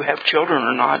whether you have children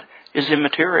or not is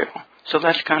immaterial. So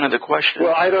that's kind of the question.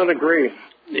 Well, I don't agree.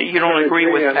 You don't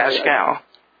agree with Pascal?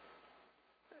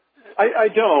 I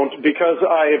don't, because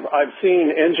I've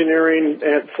seen engineering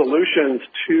and solutions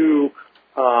to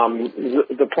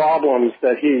the problems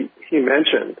that he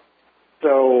mentioned.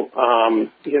 So,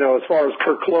 as far as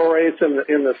perchlorates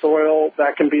in the soil,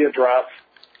 that can be addressed.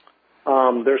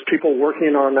 There's people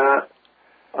working on that.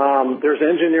 There's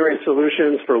engineering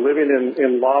solutions for living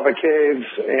in lava caves,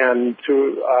 and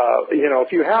to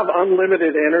if you have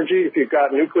unlimited energy, if you've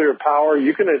got nuclear power,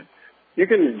 you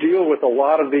can deal with a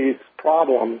lot of these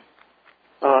problems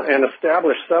and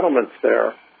establish settlements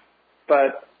there.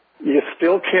 But you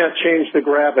still can't change the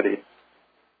gravity.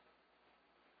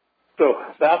 So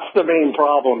that's the main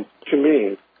problem to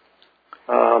me.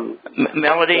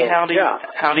 Melody, how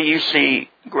do you see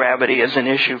gravity as an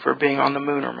issue for being on the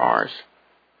moon or Mars?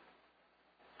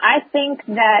 I think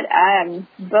that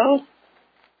both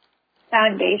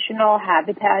foundational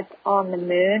habitats on the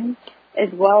moon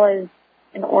as well as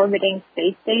an orbiting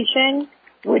space station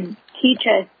would teach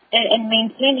us, and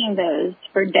maintaining those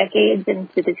for decades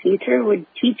into the future would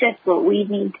teach us what we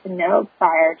need to know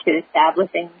prior to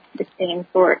establishing the same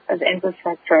sort of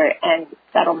infrastructure and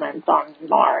settlements on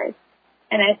Mars.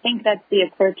 And I think that's the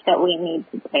approach that we need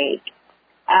to take.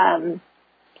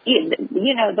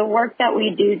 the work that we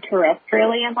do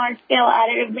terrestrially in large-scale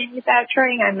additive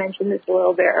manufacturing, I mentioned this a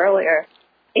little bit earlier,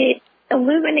 it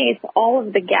illuminates all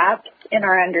of the gaps in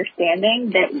our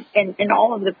understanding that in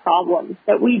all of the problems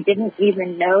that we didn't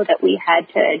even know that we had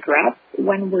to address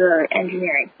when we're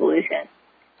engineering solutions.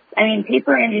 I mean,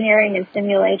 paper engineering and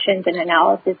simulations and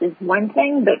analysis is one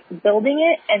thing, but building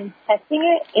it and testing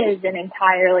it is an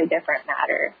entirely different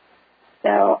matter.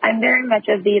 So I'm very much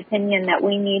of the opinion that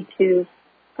we need to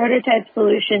prototype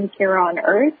solutions here on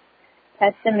Earth,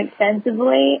 test them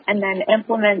extensively, and then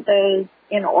implement those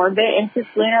in orbit, into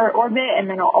lunar orbit, and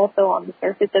then also on the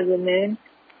surface of the moon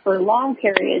for long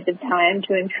periods of time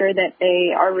to ensure that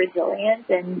they are resilient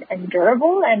and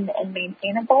durable and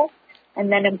maintainable, and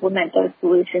then implement those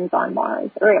solutions on Mars,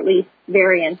 or at least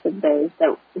variants of those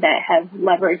that have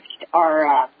leveraged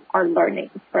our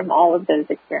learnings from all of those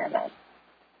experiments.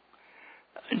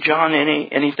 John,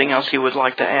 anything else you would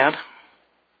like to add?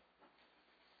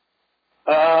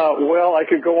 Well, I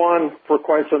could go on for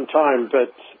quite some time,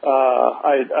 but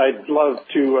I'd love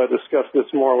to discuss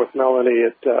this more with Melanie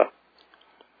at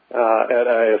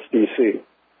ISDC.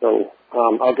 So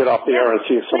I'll get off the air and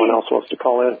see if someone else wants to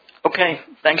call in. Okay,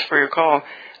 thanks for your call.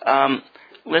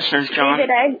 Listeners, John.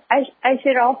 David, I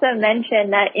should also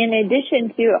mention that in addition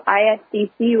to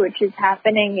ISDC, which is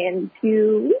happening in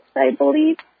 2 weeks, I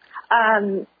believe,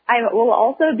 I will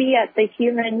also be at the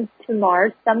Humans to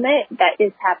Mars Summit that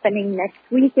is happening next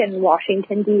week in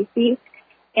Washington, D.C.,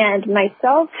 and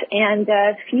myself and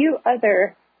a few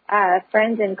other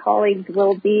friends and colleagues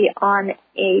will be on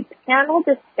a panel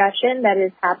discussion that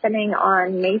is happening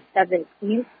on May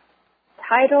 17th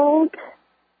titled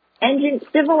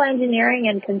Civil Engineering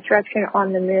and Construction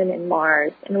on the Moon and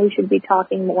Mars, and we should be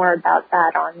talking more about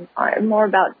that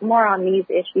more on these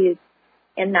issues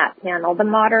in that panel. The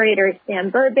moderator is Sam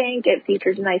Burbank. It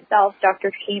features myself,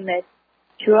 Dr. Seamus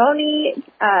Chuoni,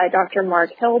 Dr.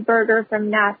 Mark Hilberger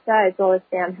from NASA, as well as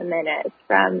Sam Jimenez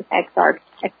from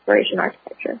Exploration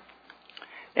Architecture.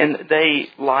 And they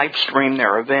live stream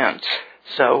their events.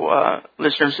 So,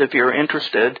 listeners, if you're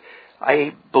interested,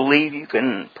 I believe you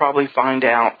can probably find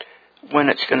out when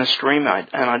it's going to stream. And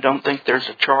I don't think there's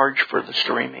a charge for the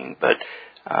streaming, but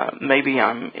maybe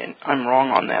I'm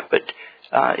wrong on that. But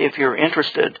if you're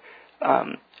interested,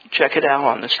 check it out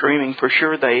on the streaming. For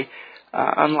sure, they,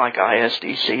 unlike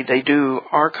ISDC, they do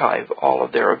archive all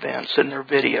of their events and their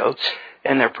videos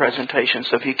and their presentations.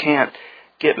 So if you can't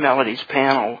get Melody's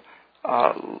panel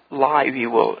live, you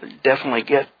will definitely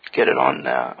get it on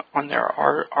their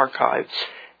archives.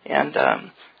 And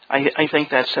I think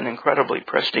that's an incredibly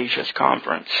prestigious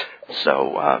conference.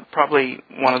 So probably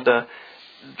one of the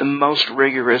most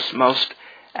rigorous, most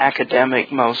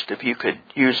academic, if you could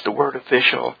use the word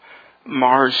official,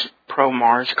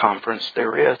 pro-Mars conference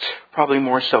there is, probably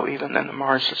more so even than the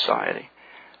Mars Society.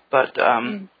 But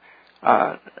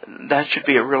that should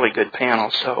be a really good panel,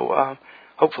 so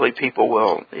hopefully people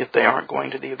will, if they aren't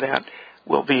going to the event,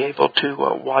 will be able to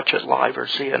watch it live or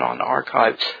see it on the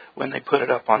archives when they put it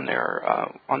up on their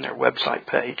website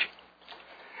page.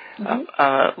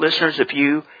 Mm-hmm. Listeners, if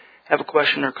you have a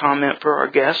question or comment for our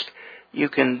guest, you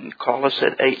can call us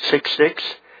at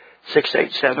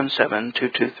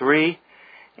 866-687-7223,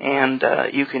 and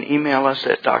you can email us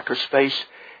at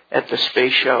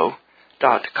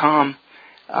drspace@thespaceshow.com.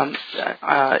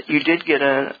 You did get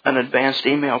an advanced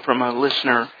email from a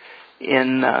listener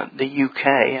in the UK,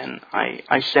 and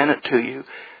I sent it to you,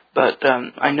 but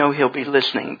I know he'll be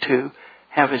listening to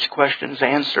have his questions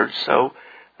answered, so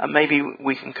maybe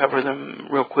we can cover them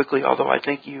real quickly, although I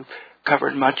think you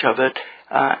covered much of it.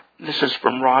 This is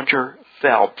from Roger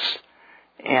Phelps,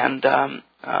 and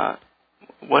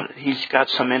he's got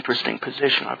some interesting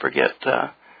position. I forget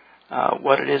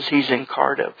what it is. He's in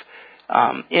Cardiff.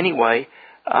 Anyway,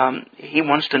 he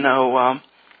wants to know,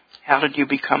 how did you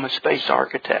become a space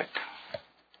architect?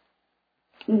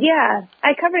 Yeah,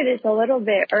 I covered this a little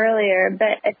bit earlier,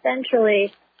 but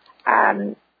essentially,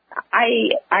 I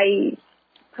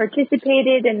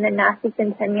participated in the NASA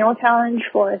Centennial Challenge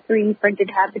for a 3D printed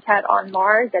habitat on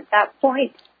Mars. At that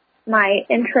point, my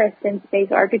interest in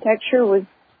space architecture was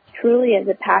truly as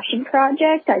a passion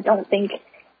project. I don't think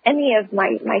any of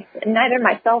neither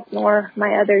myself nor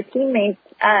my other teammates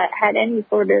had any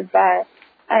sort of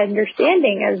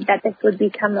understanding of that this would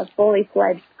become a fully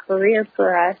fledged career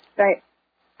for us. But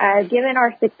given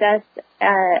our success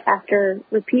after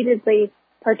repeatedly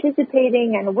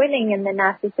participating and winning in the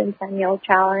NASA Centennial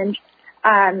Challenge,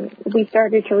 we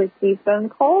started to receive phone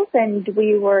calls, and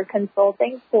we were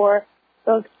consulting for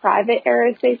both private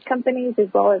aerospace companies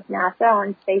as well as NASA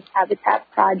on space habitat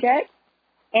projects.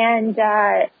 And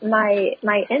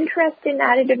my interest in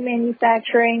additive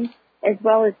manufacturing, as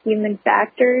well as human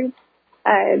factors,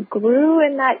 grew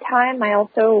in that time.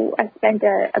 I spent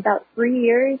about 3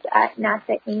 years at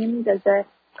NASA Ames as a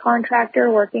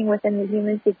contractor working within the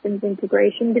Human Systems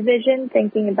Integration Division,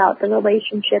 thinking about the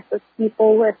relationship of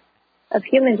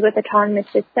humans with autonomous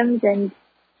systems and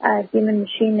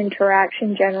human-machine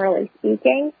interaction, generally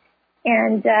speaking.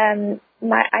 And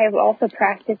I have also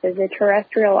practiced as a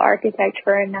terrestrial architect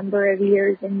for a number of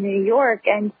years in New York.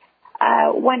 And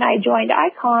when I joined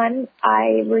ICON,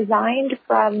 I resigned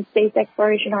from Space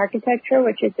Exploration Architecture,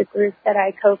 which is a group that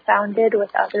I co-founded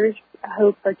with others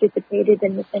who participated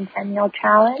in the Centennial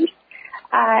Challenge.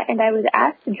 And I was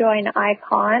asked to join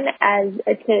ICON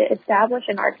to establish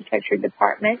an architecture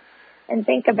department and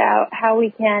think about how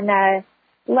we can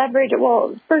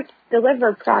first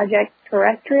deliver projects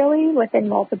terrestrially within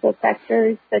multiple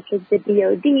sectors, such as the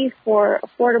DoD for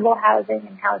affordable housing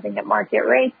and housing at market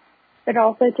rates, but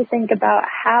also to think about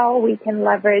how we can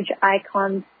leverage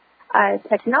ICON's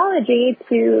technology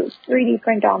to 3D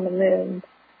print on the moon.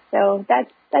 So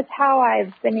that's how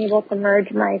I've been able to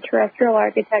merge my terrestrial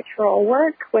architectural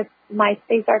work with my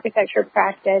space architecture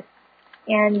practice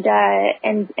and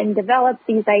develop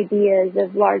these ideas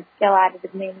of large-scale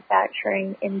additive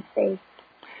manufacturing in space.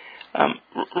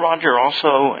 Roger,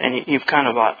 also, and you've kind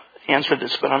of answered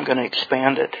this, but I'm going to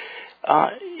expand it.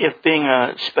 If being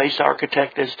a space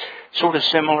architect is sort of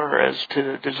similar as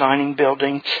to designing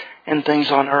buildings and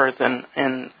things on Earth,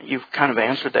 and you've kind of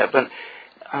answered that, but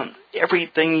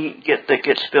everything that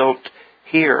gets built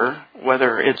here,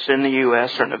 whether it's in the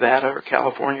U.S. or Nevada or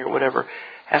California or whatever,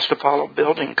 has to follow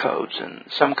building codes, and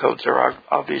some codes are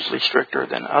obviously stricter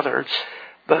than others.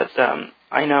 But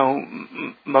I know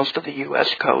most of the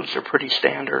U.S. codes are pretty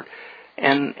standard,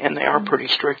 and they are pretty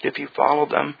strict if you follow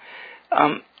them.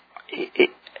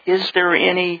 Is there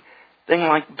anything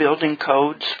like building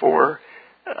codes for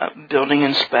building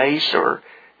in space, or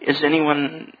is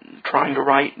anyone trying to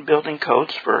write building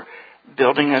codes for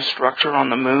building a structure on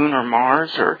the moon or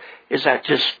Mars, or is that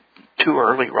just too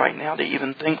early right now to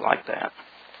even think like that?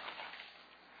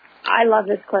 I love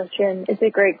this question. It's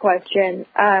a great question.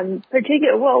 When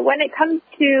it comes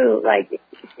to like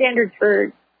standards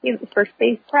for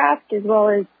spacecraft as well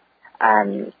as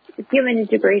human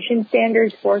integration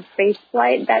standards for space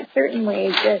flight, that certainly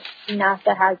exists.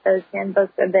 NASA has those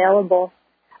handbooks available.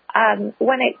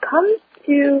 When it comes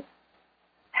to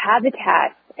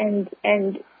habitats and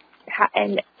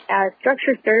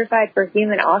structures certified for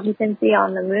human occupancy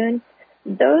on the moon,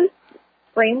 those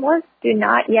frameworks do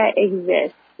not yet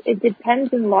exist. It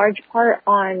depends in large part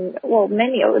on,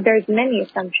 there's many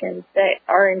assumptions that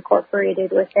are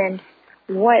incorporated within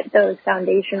what those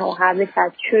foundational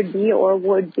habitats should be or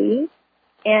would be.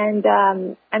 And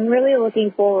I'm really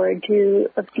looking forward to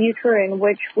a future in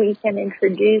which we can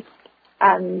introduce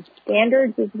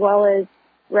standards as well as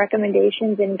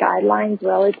recommendations and guidelines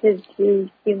relative to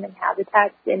human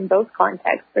habitats in both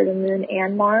contexts for the moon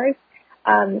and Mars.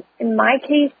 In my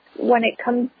case, when it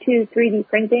comes to 3D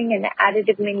printing and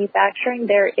additive manufacturing,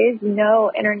 there is no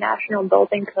international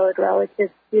building code relative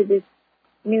to this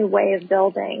new way of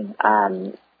building.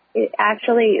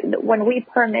 When we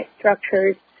permit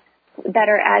structures that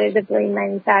are additively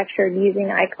manufactured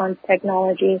using ICON's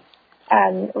technology,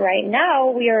 right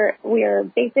now we are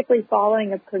basically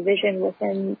following a provision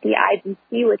within the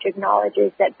IBC which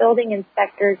acknowledges that building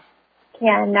inspectors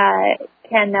can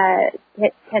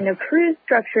approve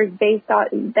structures based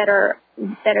on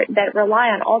that rely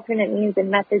on alternate means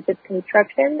and methods of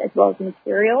construction as well as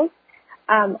materials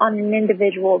on an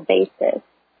individual basis.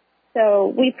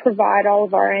 So we provide all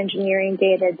of our engineering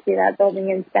data to that building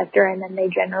inspector, and then they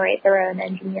generate their own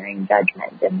engineering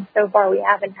judgment. And so far, we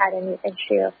haven't had any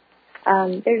issue.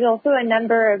 There's also a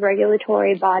number of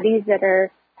regulatory bodies that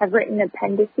have written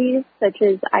appendices, such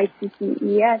as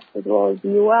ICCES as well as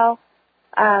UL.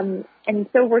 And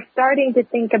so we're starting to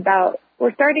think about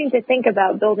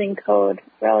building code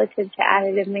relative to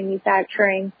additive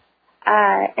manufacturing.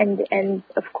 And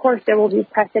of course there will be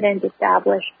precedent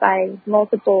established by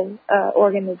multiple,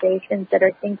 organizations that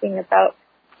are thinking about,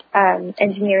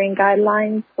 engineering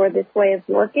guidelines for this way of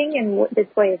working and this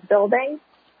way of building.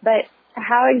 But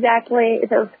how exactly,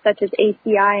 such as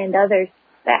ACI and others,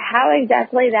 but how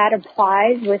exactly that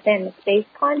applies within the space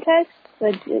context,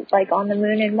 like on the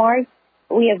moon and Mars,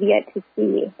 we have yet to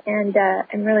see, and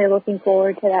I'm really looking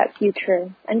forward to that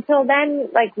future. Until then,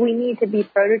 we need to be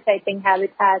prototyping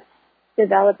habitats,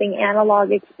 developing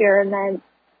analog experiments,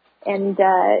 and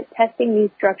testing these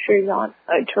structures on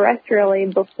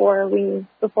terrestrially before we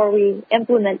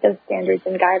implement those standards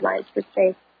and guidelines for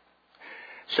space.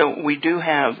 So we do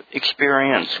have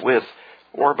experience with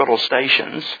orbital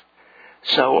stations.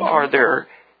 So are there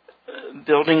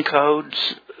building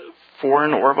codes for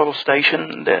an orbital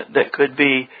station that could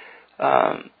be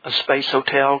a space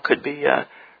hotel, could be a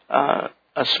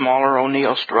smaller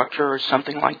O'Neill structure or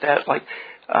something like that? Like,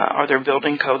 are there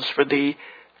building codes for the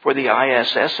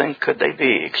ISS, and could they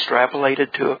be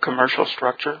extrapolated to a commercial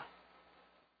structure?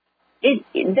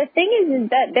 The thing is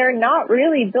that they're not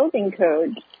really building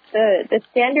codes. The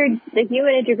standards, the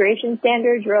human integration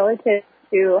standards relative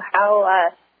to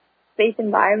how space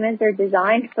environments are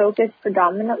designed focus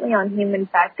predominantly on human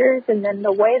factors, and then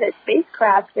the way that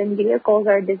spacecraft and vehicles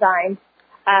are designed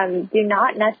do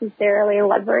not necessarily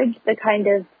leverage the kind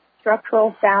of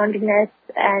structural soundness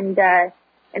and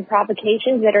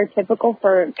provocations that are typical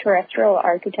for terrestrial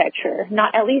architecture.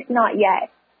 At least not yet.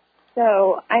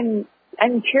 So I'm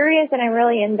curious, and I'm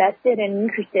really invested and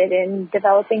interested in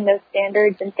developing those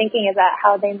standards and thinking about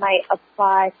how they might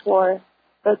apply for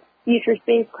both future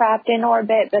spacecraft in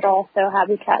orbit, but also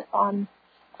habitats on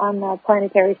the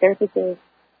planetary surfaces.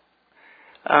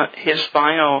 His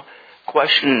final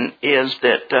question is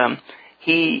that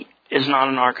he is not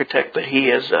an architect, but he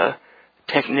is a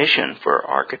technician for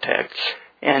architects,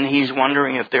 and he's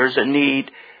wondering if there's a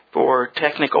need for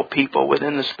technical people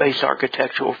within the space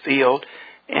architectural field,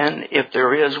 and if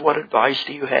there is, what advice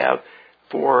do you have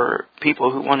for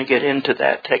people who want to get into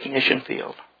that technician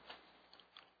field?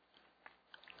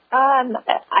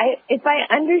 If I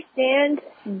understand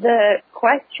the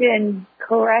question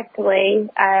correctly,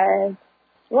 I'm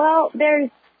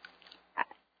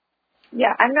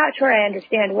not sure I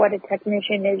understand what a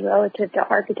technician is relative to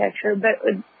architecture, but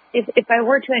if I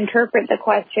were to interpret the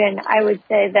question, I would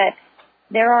say that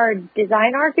there are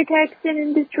design architects in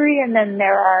industry, and then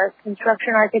there are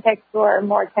construction architects who are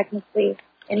more technically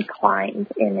inclined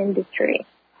in industry.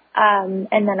 And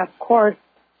then, of course,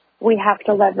 we have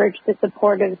to leverage the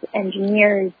support of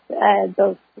engineers,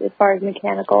 both as far as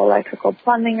mechanical, electrical,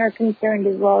 plumbing are concerned,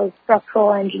 as well as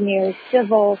structural engineers,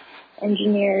 civil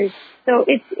engineers. So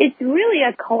it's really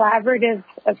a collaborative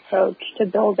approach to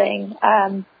building.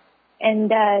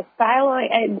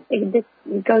 This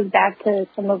goes back to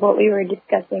some of what we were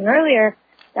discussing earlier,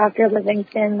 Dr.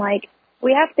 Livingston. Like,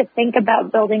 we have to think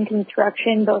about building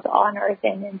construction both on Earth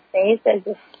and in space as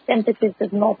a synthesis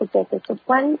of multiple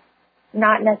disciplines,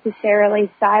 not necessarily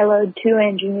siloed to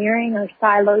engineering or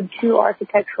siloed to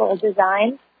architectural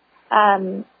design.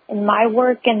 In my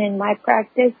work and in my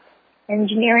practice,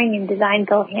 engineering and design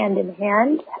go hand in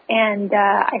hand, and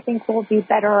I think we'll be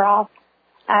better off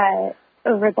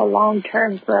over the long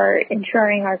term for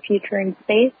ensuring our future in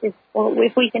space if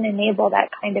we can enable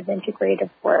that kind of integrative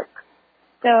work.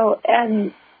 So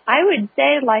I would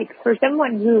say, like, for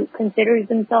someone who considers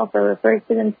themselves or refers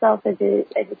to themselves as a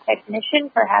technician,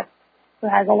 perhaps who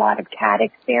has a lot of CAD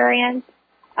experience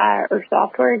or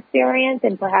software experience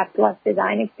and perhaps less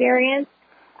design experience,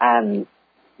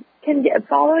 can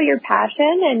follow your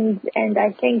passion and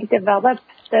I think develop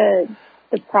the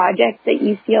projects that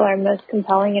you feel are most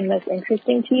compelling and most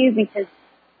interesting to you, because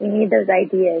we need those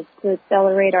ideas to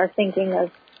accelerate our thinking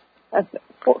of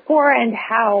for and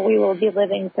how we will be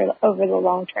living over the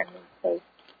long term in space.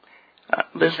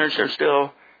 Listeners, there's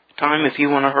still time if you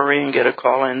want to hurry and get a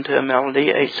call into Melody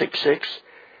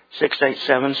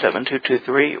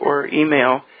 866-687-7223 or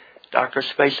email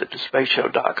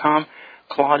drspace@thespaceshow.com.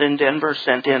 Claude in Denver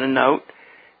sent in a note,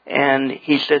 and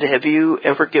he said, have you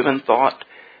ever given thought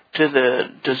to the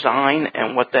design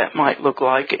and what that might look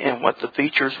like and what the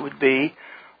features would be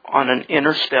on an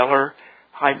interstellar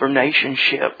hibernation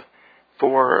ship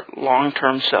for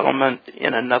long-term settlement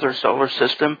in another solar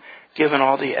system, given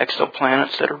all the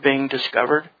exoplanets that are being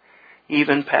discovered?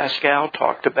 Even Pascal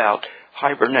talked about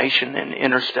hibernation and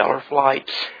interstellar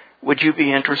flights. Would you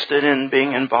be interested in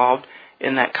being involved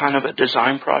in that kind of a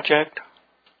design project?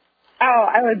 Oh,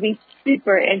 I would be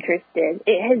super interested.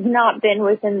 It has not been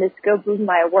within the scope of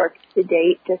my work to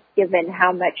date, just given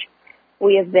how much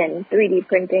we have been 3D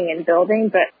printing and building,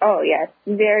 but oh yes,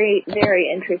 very, very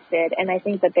interested, and I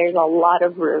think that there's a lot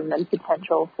of room and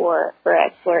potential for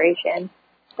exploration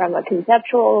from a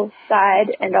conceptual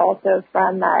side and also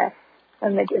from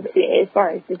as far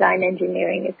as design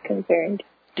engineering is concerned.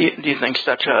 Do you think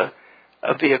such a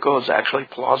vehicle is actually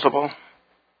plausible?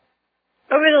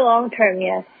 Over the long term,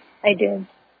 yes, I do.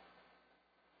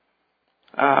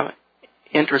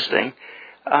 Interesting.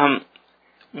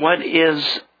 What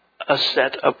is a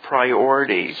set of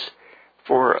priorities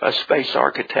for a space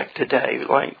architect today,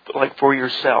 like for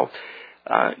yourself,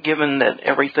 given that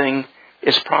everything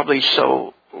is probably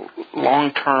so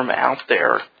long-term out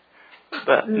there,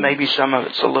 but maybe some of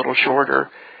it's a little shorter?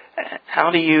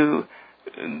 How do you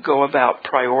go about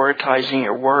prioritizing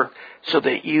your work so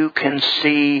that you can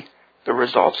see the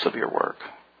results of your work?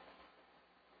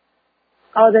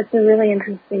 Oh, that's a really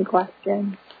interesting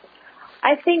question.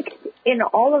 I think in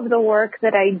all of the work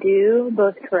that I do,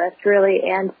 both terrestrially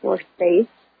and for space,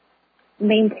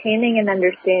 maintaining an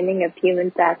understanding of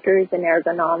human factors and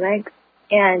ergonomics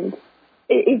and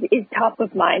is top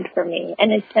of mind for me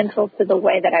and is central to the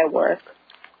way that I work.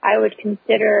 I would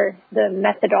consider the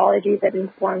methodology that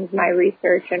informs my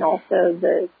research and also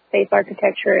the space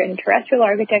architecture and terrestrial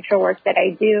architecture work that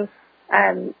I do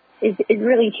is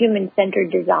really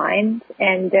human-centered design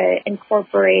and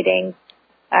incorporating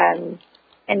an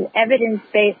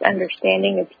evidence-based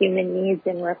understanding of human needs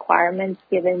and requirements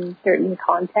given certain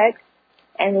contexts,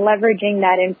 and leveraging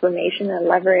that information and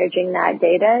leveraging that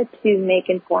data to make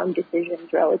informed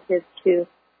decisions relative to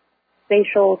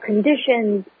spatial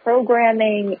conditions,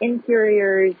 programming,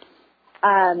 interiors,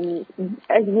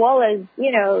 as well as,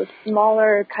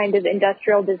 smaller kind of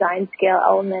industrial design scale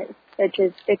elements such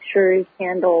as fixtures,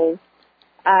 handles.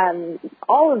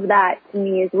 All of that to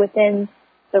me is within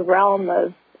the realm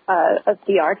of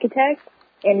the architect.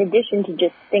 In addition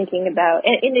to thinking about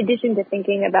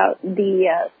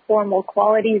the formal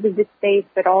qualities of the space,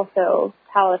 but also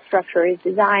how a structure is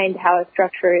designed, how a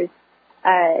structure is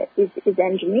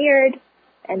engineered,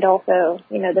 and also,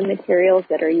 the materials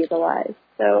that are utilized.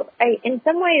 So in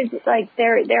some ways,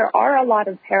 there are a lot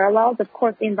of parallels. Of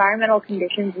course, the environmental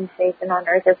conditions in space and on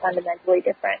Earth are fundamentally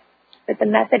different, but the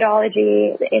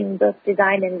methodology in both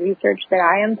design and research that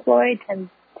I employ tends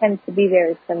to be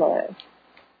very similar.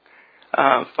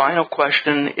 Final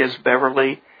question is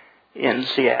Beverly in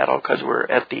Seattle, because we're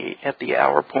at the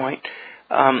hour point.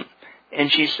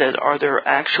 And she said, are there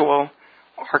actual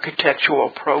architectural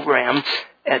programs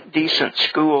at decent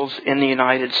schools in the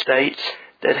United States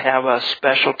that have a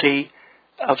specialty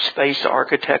of space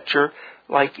architecture?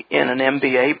 Like in an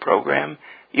MBA program,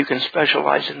 you can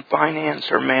specialize in finance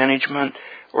or management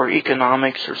or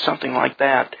economics or something like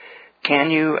that.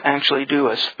 Can you actually do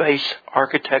a space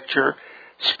architecture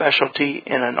specialty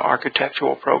in an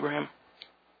architectural program?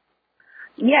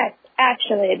 Yes,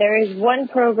 actually, there is one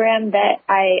program that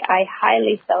I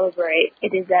highly celebrate.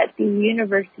 It is at the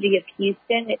University of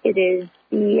Houston. It is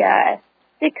the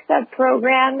 6-sub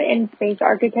program in space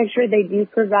architecture. They do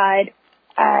provide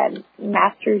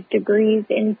master's degrees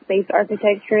in space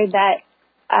architecture. That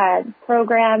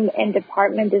program and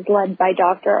department is led by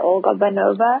Dr. Olga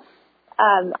Banova.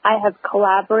 I have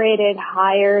collaborated,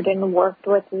 hired, and worked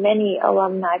with many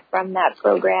alumni from that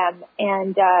program,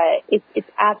 and it's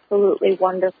absolutely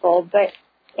wonderful. But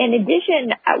in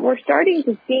addition, we're starting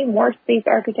to see more space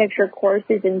architecture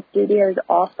courses and studios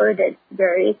offered at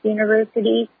various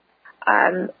universities.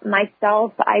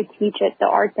 Myself, I teach at the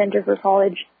Art Center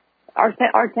College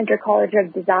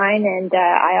of Design, and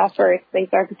I offer a space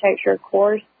architecture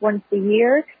course once a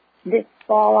year. This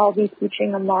fall, I'll be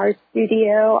teaching a Mars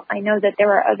studio. I know that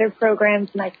there are other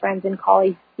programs my friends and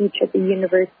colleagues teach at the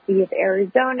University of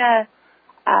Arizona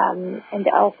and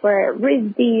elsewhere at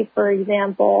RISD, for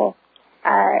example,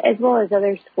 as well as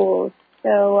other schools.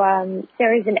 So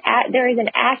there is an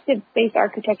active space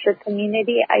architecture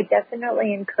community. I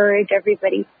definitely encourage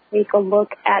everybody to take a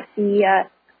look at the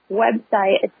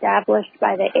website established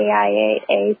by the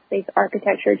AIAA Space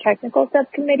Architecture Technical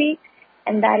Subcommittee,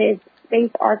 and that is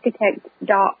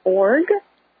spacearchitect.org.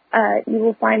 You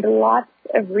will find lots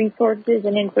of resources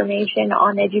and information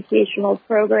on educational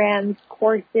programs,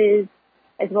 courses,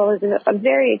 as well as a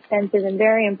very extensive and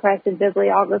very impressive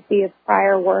bibliography of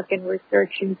prior work and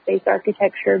research in space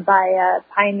architecture by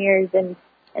pioneers and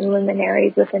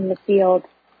luminaries within the field.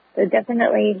 So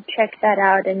definitely check that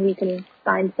out, and you can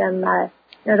find some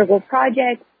notable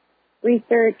projects,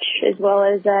 research, as well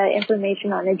as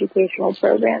information on educational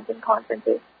programs and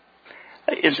conferences.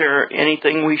 Is there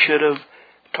anything we should have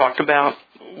talked about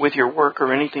with your work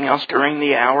or anything else during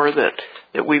the hour that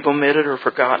we've omitted or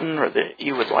forgotten or that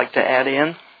you would like to add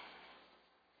in?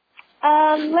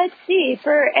 Let's see.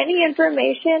 For any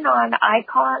information on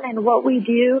ICON and what we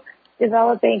do,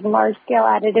 developing large-scale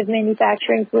additive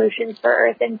manufacturing solutions for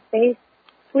Earth and space,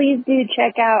 please do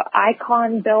check out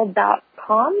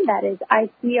iconbuild.com. That is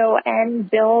ICON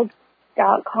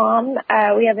build.com.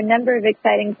 We have a number of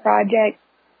exciting projects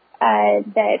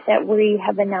that we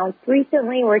have announced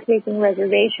recently. We're taking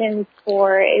reservations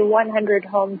for a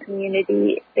 100-home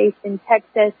community based in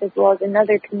Texas, as well as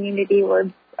another community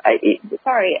north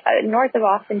of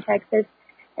Austin, Texas,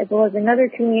 as well as another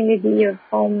community of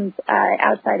homes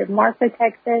outside of Marfa,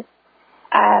 Texas.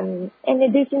 In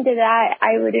addition to that,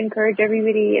 I would encourage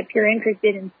everybody, if you're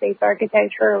interested in space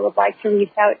architecture or would like to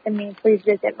reach out to me, please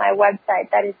visit my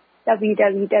website. That is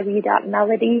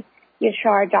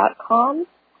www.melodyyashar.com.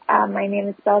 My name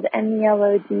is spelled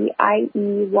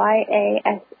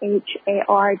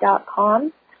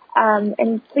MELODIEYASHAR.com.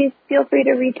 And please feel free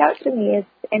to reach out to me if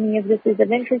any of this is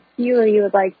of interest to you or you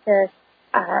would like to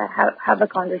have a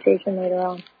conversation later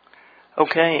on.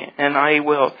 Okay, and I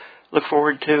will look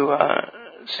forward to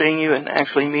seeing you and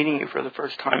actually meeting you for the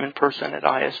first time in person at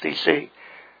ISDC.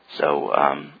 So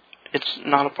it's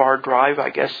not a far drive.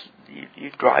 I guess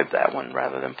you drive that one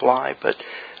rather than fly, but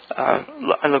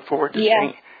I look forward to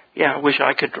seeing. Yeah, I wish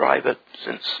I could drive it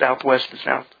since Southwest is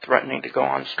now threatening to go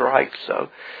on strike. So,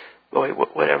 boy,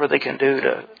 whatever they can do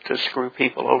to screw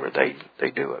people over, they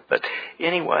do it. But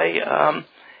anyway,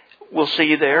 we'll see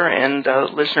you there. And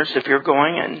listeners, if you're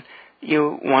going and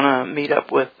you want to meet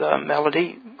up with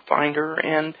Melody, find her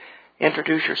and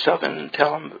introduce yourself and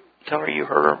tell her you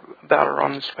heard about her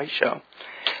on the Space Show.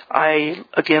 I,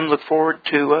 again, look forward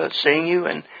to seeing you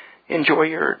and enjoy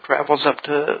your travels up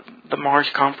to the Mars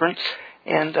Conference.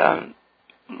 And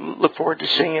look forward to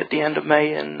seeing you at the end of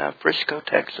May in Frisco,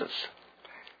 Texas.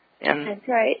 And that's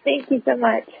right. Thank you so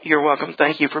much. You're welcome.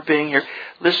 Thank you for being here.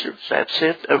 Listeners, that's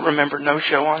it. Remember, no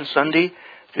show on Sunday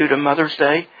due to Mother's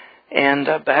Day. And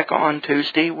back on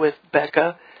Tuesday with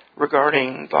Becca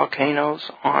regarding volcanoes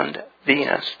on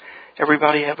Venus.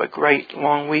 Everybody have a great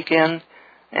long weekend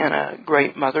and a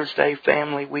great Mother's Day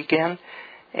family weekend.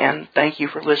 And thank you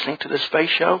for listening to the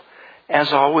Space Show.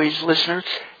 As always, listeners,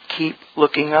 keep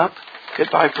looking up.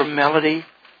 Goodbye from Melody,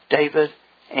 David,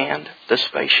 and the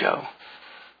Space Show.